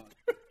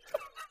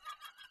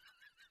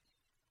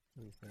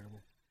 That was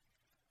terrible.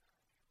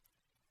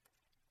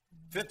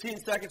 15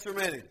 seconds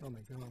remaining. Oh, my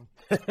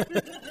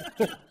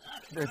God.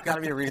 There's got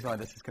to be a reason why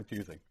this is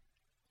confusing.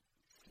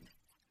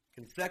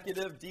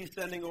 Consecutive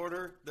descending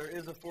order. There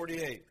is a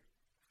 48.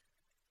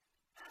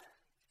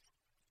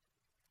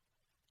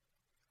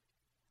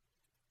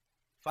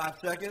 Five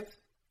seconds.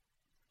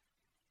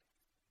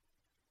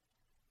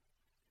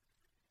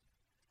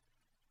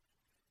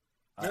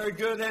 Very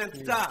good, and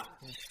stop.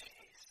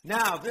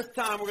 Now, this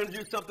time we're going to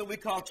do something we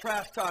call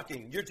trash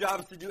talking. Your job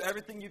is to do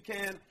everything you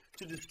can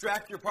to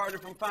distract your partner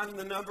from finding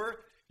the number.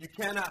 You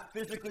cannot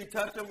physically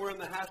touch them. We're in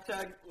the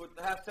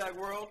hashtag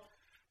world.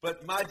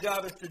 But my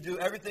job is to do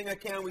everything I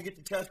can. We get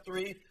to test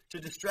 3 to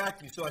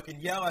distract you. So I can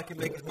yell. I can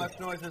make as much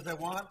noise as I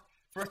want.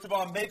 First of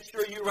all, make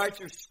sure you write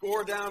your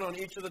score down on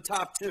each of the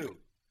top 2.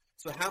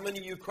 So how many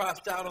of you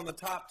crossed out on the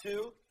top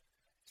 2?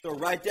 So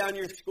write down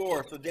your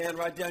score. So, Dan,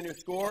 write down your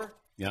score.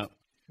 Yeah.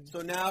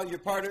 So now your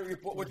partner,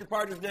 what's your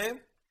partner's name?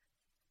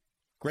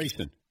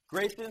 Grayson.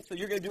 Grayson, so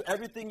you're going to do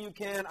everything you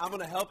can. I'm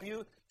going to help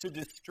you to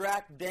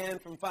distract Dan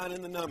from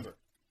finding the number.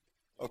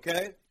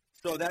 Okay?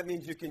 So that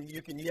means you can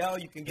yell,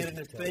 you can get in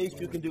his face,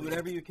 you can do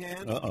whatever you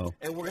can. Uh-oh.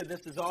 And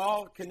this is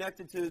all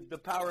connected to the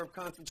power of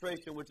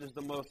concentration, which is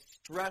the most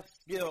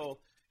stressed skill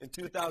in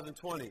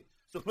 2020.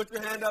 So put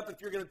your hand up if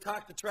you're going to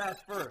talk to trash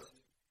first.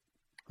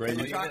 Great.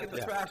 You're talking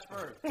to trash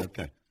first.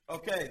 Okay.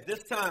 Okay,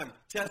 this time,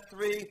 test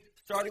 3,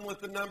 starting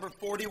with the number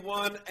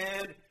 41,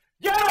 and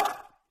go!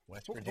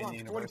 West Virginia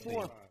University.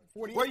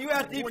 40, Where you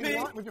at, DP?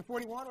 41? Was it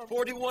 41? Or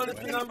 41 is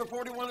the number.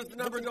 41 is the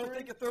number. Don't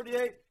think of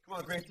 38. Come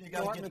on, Grayson. You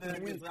got to get there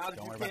as loud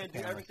as you can.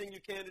 Do everything you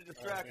can to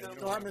distract them.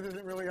 Dartmouth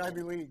isn't really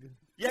Ivy League.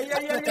 Yeah.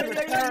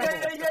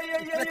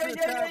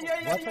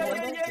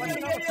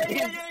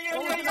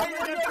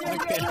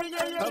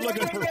 I'm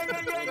looking for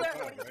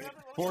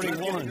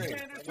 41.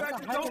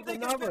 Don't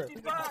think of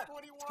 55.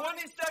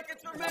 20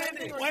 seconds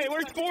remaining. Wait,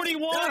 where's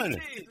 41?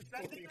 18.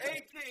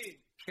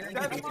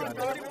 17,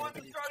 31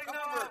 the starting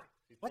number.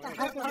 What the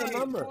heck is the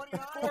number?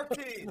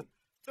 14,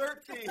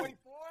 13,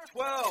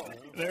 12,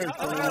 There's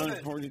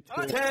 11,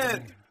 42.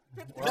 10,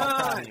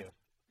 9,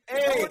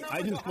 8,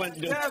 I just went.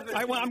 7,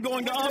 I'm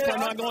going up. I'm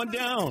not going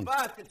down.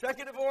 5,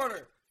 consecutive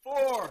order.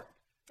 4,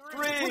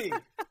 3,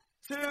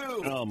 2,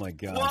 Oh my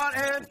God. 1,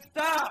 and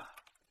stop.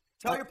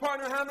 Tell your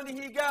partner how many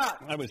he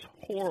got. I was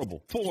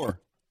horrible. 4.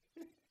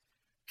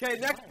 Okay,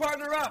 next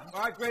partner up.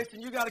 All right,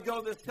 Grayson, you got to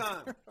go this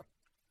time.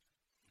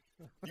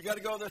 You got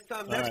to go this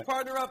time. Next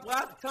partner up,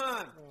 last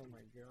time. Oh, my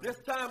God.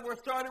 This time we're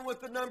starting with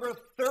the number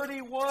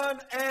 31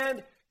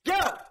 and go.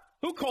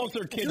 Who calls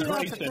their kid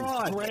Grayson?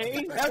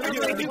 Gray?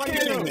 Everybody, you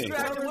kidding me?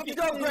 Let's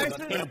go,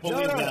 Grayson. I can't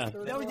believe that.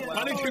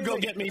 Why don't you go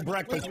get me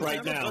breakfast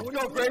right now? Let's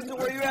go, Grayson.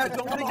 Where you at?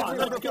 Don't think it's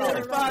number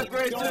 45,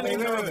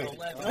 Grayson.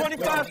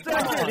 25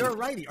 seconds. You're a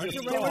righty. Aren't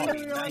you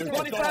righty?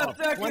 25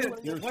 seconds.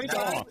 You're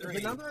soft.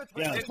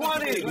 Yeah.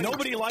 20.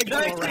 Nobody likes you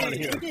around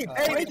here. 18.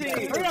 17.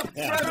 16.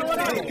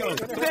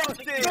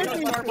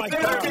 13. 14.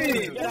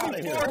 13.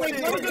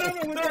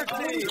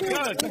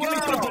 Good. Give me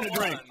something to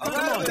drink. Come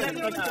on.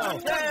 11. Let's go.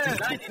 10.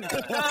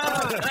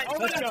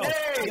 Let's go.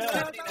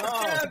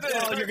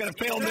 Oh, you're going to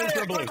fail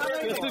miserably.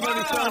 This is going to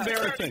be so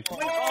embarrassing.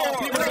 People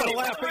are going to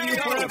laugh at you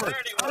forever.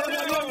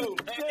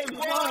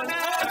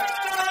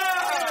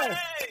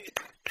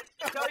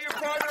 Tell your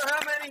partner how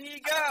many he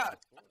got.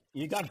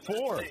 You got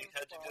 4.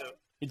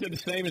 He did the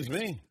same as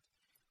me.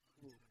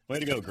 Way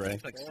to go, Gray.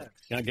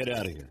 Now get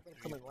out of here.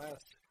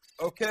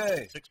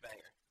 Okay. It's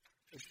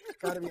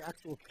got to be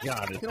actual.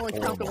 God, You can only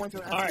count the ones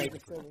that are All right,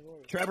 actually.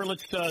 Trevor,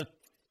 let's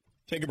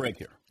take a break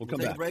here. We'll come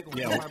Take a back. break, we'll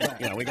Yeah, come right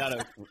back. yeah, we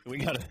gotta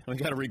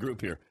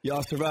regroup here.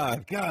 Y'all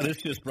survived. God, this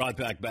just brought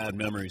back bad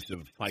memories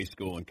of high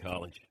school and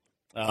college.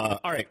 All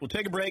right, we'll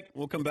take a break.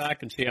 We'll come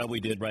back and see how we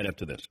did right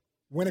after this.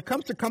 When it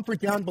comes to comfort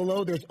down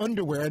below, there's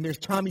underwear, and there's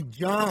Tommy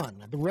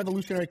John, the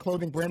revolutionary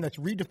clothing brand that's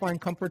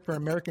redefined comfort for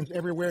Americans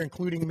everywhere,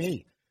 including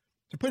me.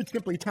 To put it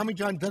simply, Tommy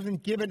John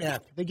doesn't give an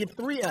F. They give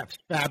 3 Fs: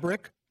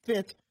 fabric,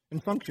 fit,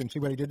 and function. See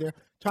what he did there?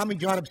 Tommy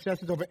John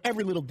obsesses over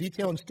every little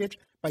detail and stitch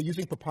by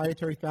using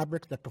proprietary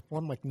fabrics that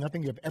perform like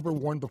nothing you've ever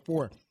worn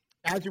before.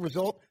 As a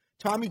result,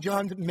 Tommy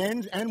John's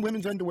men's and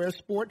women's underwear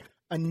sport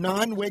a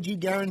non-wedgie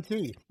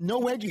guarantee.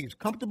 No wedgies,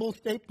 comfortable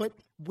stay-put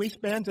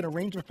waistbands and a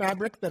range of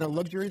fabrics that are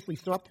luxuriously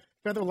soft,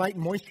 feather-light,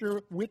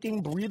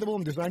 moisture-wicking, breathable,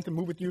 and designed to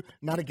move with you,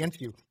 not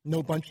against you.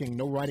 No bunching,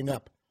 no riding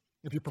up.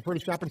 If you prefer to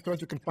shop in stores,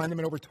 you can find them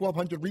in over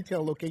 1,200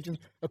 retail locations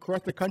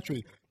across the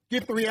country.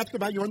 Give 3 Fs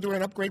about your underwear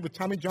and upgrade with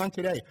Tommy John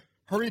today.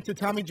 Hurry to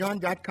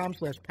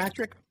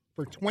TommyJohn.com/Patrick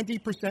for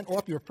 20%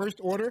 off your first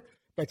order.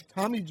 That's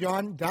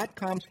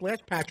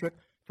TommyJohn.com/Patrick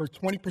for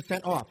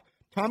 20% off.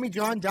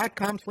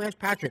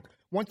 TommyJohn.com/Patrick.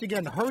 Once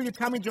again, hurry to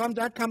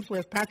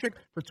TommyJohn.com/Patrick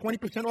for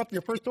 20% off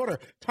your first order.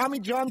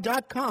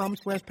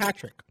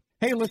 TommyJohn.com/Patrick.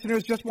 Hey,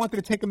 listeners, just wanted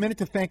to take a minute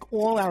to thank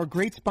all our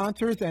great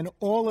sponsors and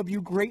all of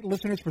you great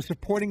listeners for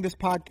supporting this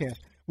podcast.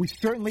 We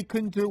certainly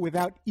couldn't do it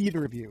without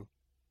either of you.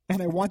 And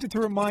I wanted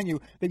to remind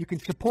you that you can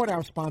support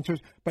our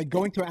sponsors by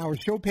going to our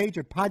show page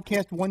at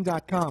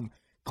podcast1.com,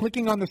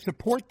 clicking on the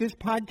Support This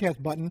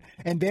Podcast button,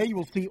 and there you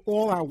will see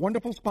all our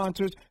wonderful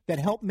sponsors that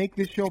help make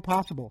this show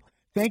possible.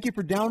 Thank you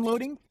for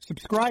downloading,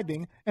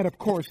 subscribing, and, of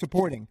course,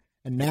 supporting.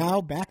 And now,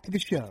 back to the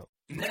show.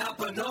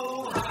 Napa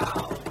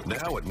know-how.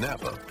 Now at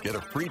Napa, get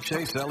a free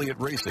Chase Elliott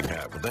racing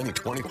hat with any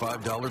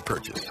 $25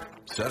 purchase.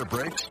 Set of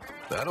brakes?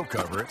 That'll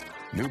cover it.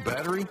 New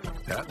battery?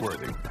 Hat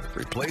worthy.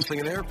 Replacing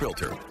an air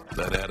filter?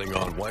 Then adding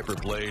on wiper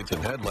blades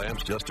and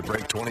headlamps just to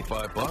break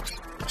 $25?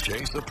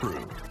 Chase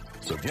approved.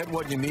 So get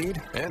what you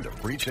need and a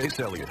free Chase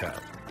Elliott hat.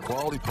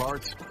 Quality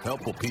parts,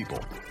 helpful people.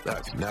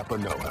 That's Napa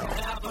know-how.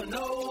 Napa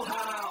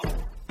know-how.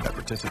 At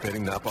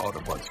participating Napa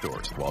Auto Parts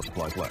stores while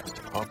supplies last.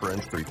 Offer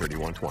ends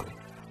 3/31/20.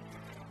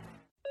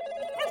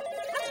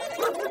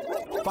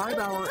 5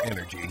 Hour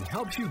Energy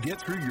helps you get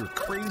through your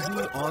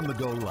crazy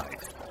on-the-go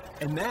life.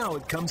 And now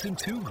it comes in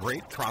 2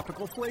 great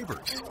tropical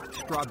flavors,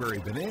 strawberry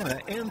banana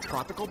and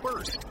tropical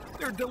burst.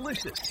 They're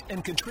delicious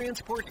and can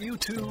transport you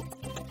to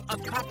a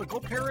tropical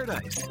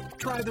paradise.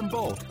 Try them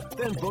both,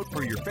 then vote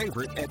for your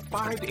favorite at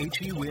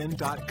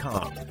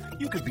 5HEWin.com.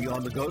 You could be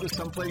on the go to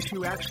someplace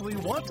you actually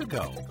want to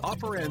go.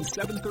 Offer ends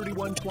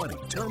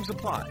 7/31/20. Terms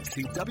apply.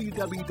 See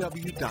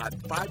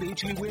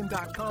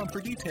www.5HEWin.com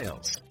for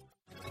details.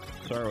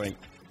 Sorry,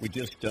 we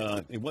just,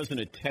 it wasn't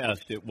a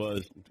test. It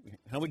was,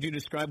 how would you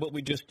describe what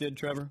we just did,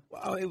 Trevor?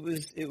 Well,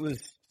 it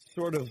was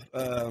sort of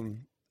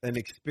an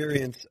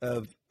experience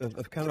of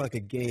kind of like a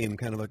game,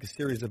 kind of like a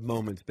series of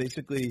moments.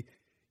 Basically,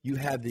 you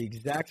had the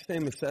exact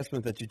same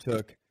assessment that you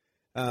took,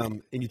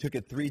 and you took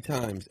it 3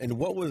 times. And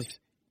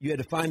you had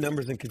to find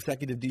numbers in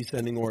consecutive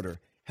descending order.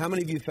 How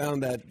many of you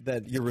found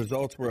that your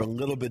results were a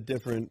little bit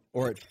different,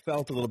 or it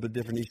felt a little bit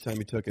different each time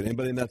you took it?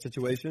 Anybody in that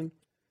situation?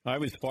 I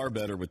was far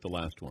better with the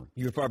last one.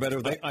 You were far better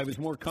with that? I was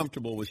more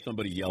comfortable with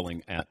somebody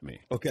yelling at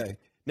me. Okay.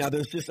 Now,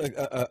 there's just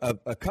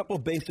a couple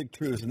basic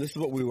truths, and this is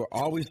what we were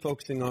always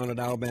focusing on at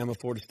Alabama,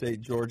 Florida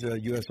State, Georgia,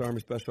 U.S. Army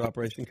Special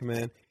Operations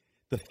Command,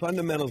 the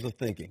fundamentals of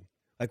thinking.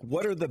 Like,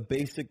 what are the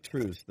basic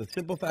truths? The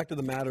simple fact of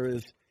the matter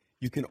is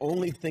you can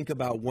only think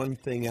about one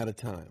thing at a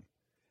time.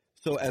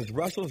 So as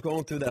Russell's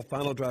going through that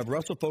final drive,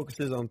 Russell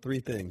focuses on 3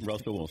 things.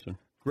 Russell Wilson,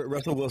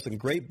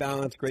 great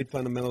balance, great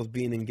fundamentals,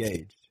 being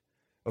engaged.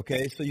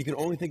 Okay, so you can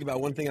only think about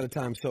one thing at a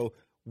time. So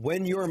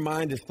when your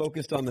mind is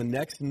focused on the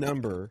next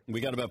number. We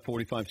got about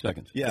 45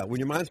 seconds. Yeah, when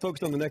your mind's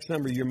focused on the next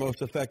number, you're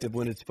most effective.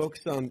 When it's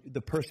focused on the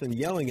person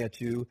yelling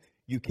at you,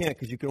 you can't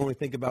because you can only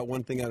think about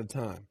one thing at a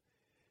time.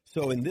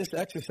 So in this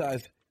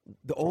exercise,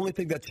 the only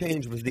thing that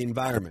changed was the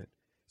environment.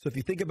 So if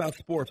you think about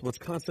sports, what's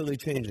constantly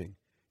changing?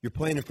 You're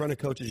playing in front of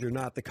coaches, you're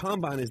not. The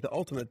combine is the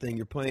ultimate thing.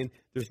 You're playing,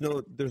 there's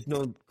no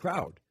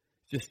crowd,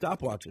 just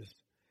stopwatches.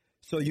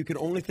 So you can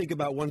only think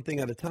about one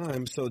thing at a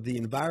time, so the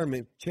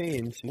environment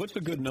changed. What's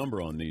a good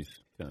number on these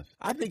tests?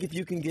 I think if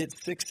you can get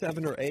 6,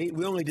 7, or 8,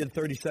 we only did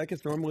 30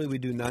 seconds. Normally we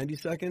do 90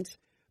 seconds.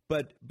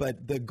 But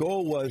the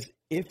goal was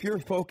if you're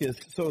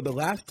focused, so the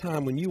last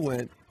time when you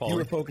went, you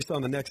were focused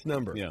on the next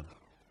number. Yeah.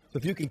 So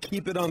if you can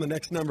keep it on the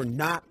next number,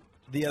 not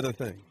the other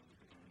thing.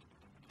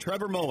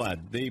 Trevor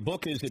Mouwad, the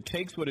book is It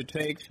Takes What It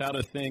Takes, How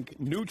to Think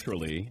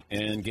Neutrally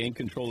and Gain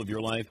Control of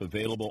Your Life,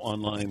 available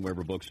online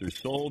wherever books are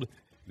sold.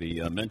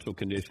 The mental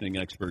conditioning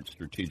expert,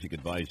 strategic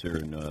advisor,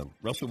 and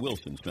Russell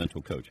Wilson's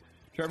mental coach.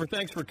 Trevor,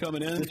 thanks for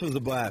coming in. This was a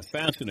blast.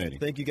 Fascinating.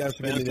 Thank you guys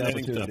for giving me the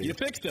opportunity. Stuff. You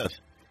fixed us.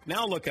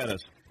 Now look at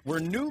us. We're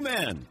new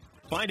men.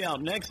 Find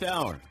out next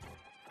hour.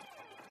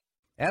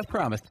 As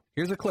promised,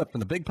 here's a clip from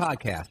the big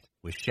podcast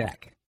with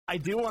Shaq. I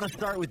do want to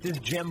start with this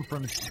gem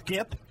from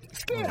Skip.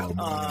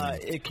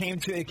 It came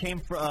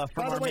from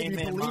our main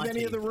man, do you believe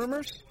any of the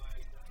rumors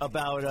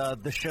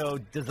about the show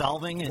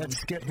dissolving and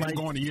Skip might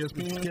going to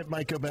ESPN? Skip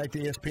might go back to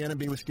ESPN and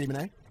be with Stephen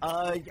A.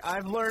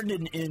 I've learned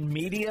in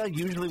media,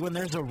 usually when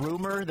there's a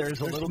rumor, there's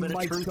a little bit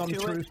of truth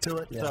to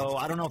it. Yeah. So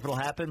I don't know if it'll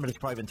happen, but it's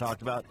probably been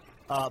talked about.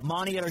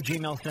 Monty at our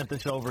Gmail sent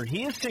this over.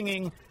 He is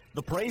singing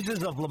the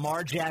praises of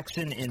Lamar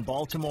Jackson in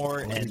Baltimore,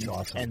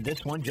 and this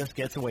one just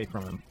gets away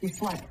from him.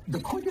 It's like the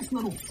quickest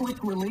little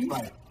flick release.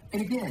 Right.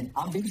 And again,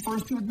 I'll be the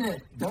first to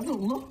admit, doesn't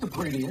look the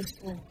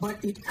prettiest,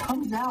 but it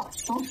comes out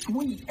so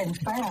sweet and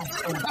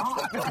fast and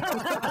hot.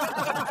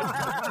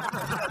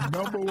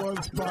 Number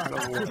 1 spot.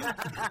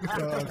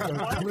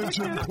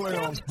 Clinching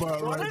playoff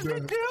spot right there.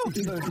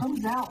 It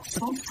comes out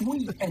so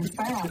sweet and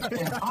fast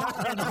and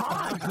hot and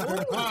hot.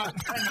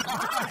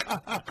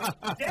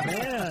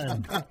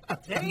 Man.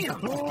 Damn.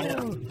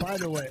 Oh, by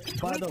the way,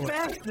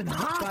 fast and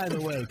hot. By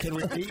the way, can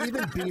we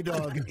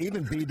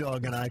even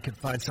B-Dog and I could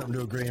find something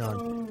to agree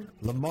on.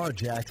 Lamar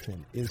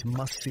Jackson is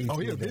must-see. Oh,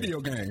 he's a video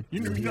game.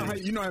 You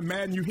know how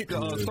Madden you hit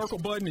the circle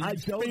button and I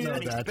don't know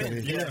that.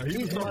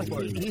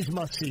 He's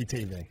must-see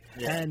TV.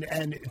 Yeah.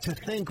 And to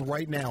think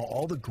right now,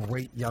 all the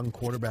great young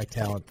quarterback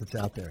talent that's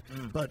out there.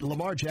 But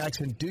Lamar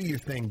Jackson, do your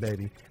thing,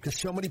 baby, because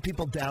so many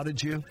people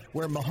doubted you,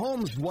 where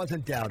Mahomes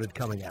wasn't doubted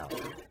coming out.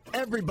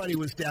 Everybody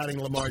was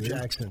doubting Lamar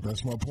Jackson.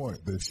 That's my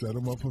point. They set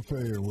him up for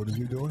failure. What is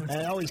he doing?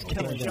 And always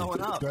killing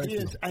showing up. He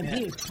is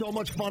so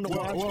much fun to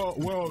watch.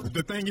 Well,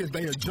 the thing is,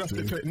 they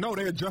adjusted to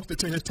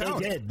his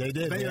talent. They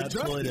did. They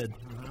absolutely did.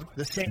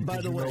 The same,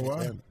 by the way.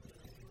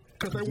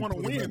 Because they want to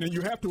win, and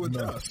you have to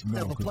adjust.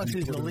 But plus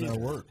he's a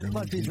leader.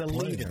 He's a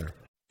leader.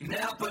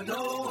 Napa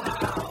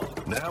know-how.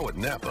 Now at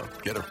Napa,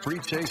 get a free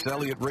Chase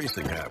Elliott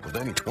racing hat with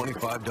any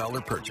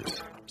 $25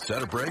 purchase.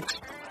 Set of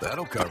brakes?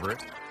 That'll cover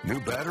it.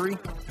 New battery?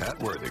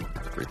 Hat worthy.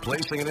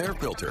 Replacing an air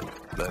filter?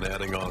 Then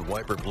adding on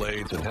wiper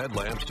blades and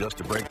headlamps just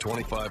to break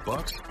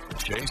 $25?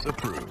 Chase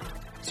approved.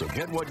 So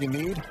get what you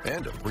need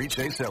and a free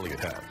Chase Elliott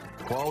hat.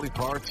 Quality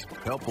parts,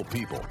 helpful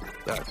people.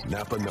 That's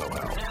Napa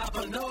know-how.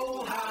 Napa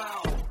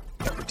know-how.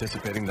 At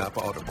participating Napa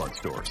Auto Parts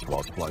stores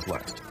while supplies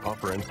last.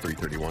 Offer ends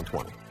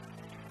 3/31/20.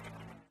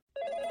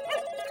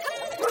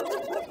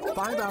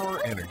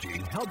 5-Hour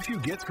Energy helps you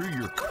get through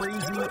your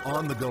crazy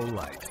on-the-go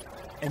life.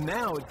 And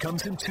now it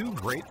comes in 2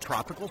 great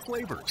tropical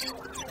flavors,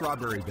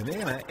 strawberry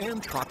banana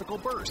and tropical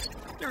burst.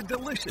 They're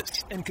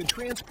delicious and can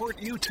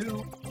transport you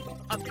to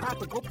a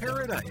tropical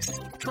paradise.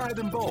 Try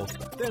them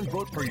both, then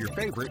vote for your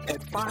favorite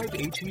at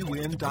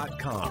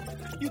 5HEWin.com.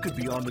 You could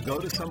be on the go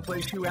to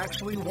someplace you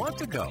actually want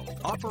to go.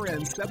 Offer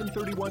ends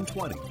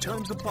 7/31/20.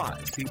 Terms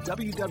apply. See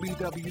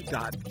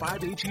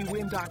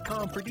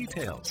www.5HEWin.com for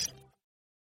details.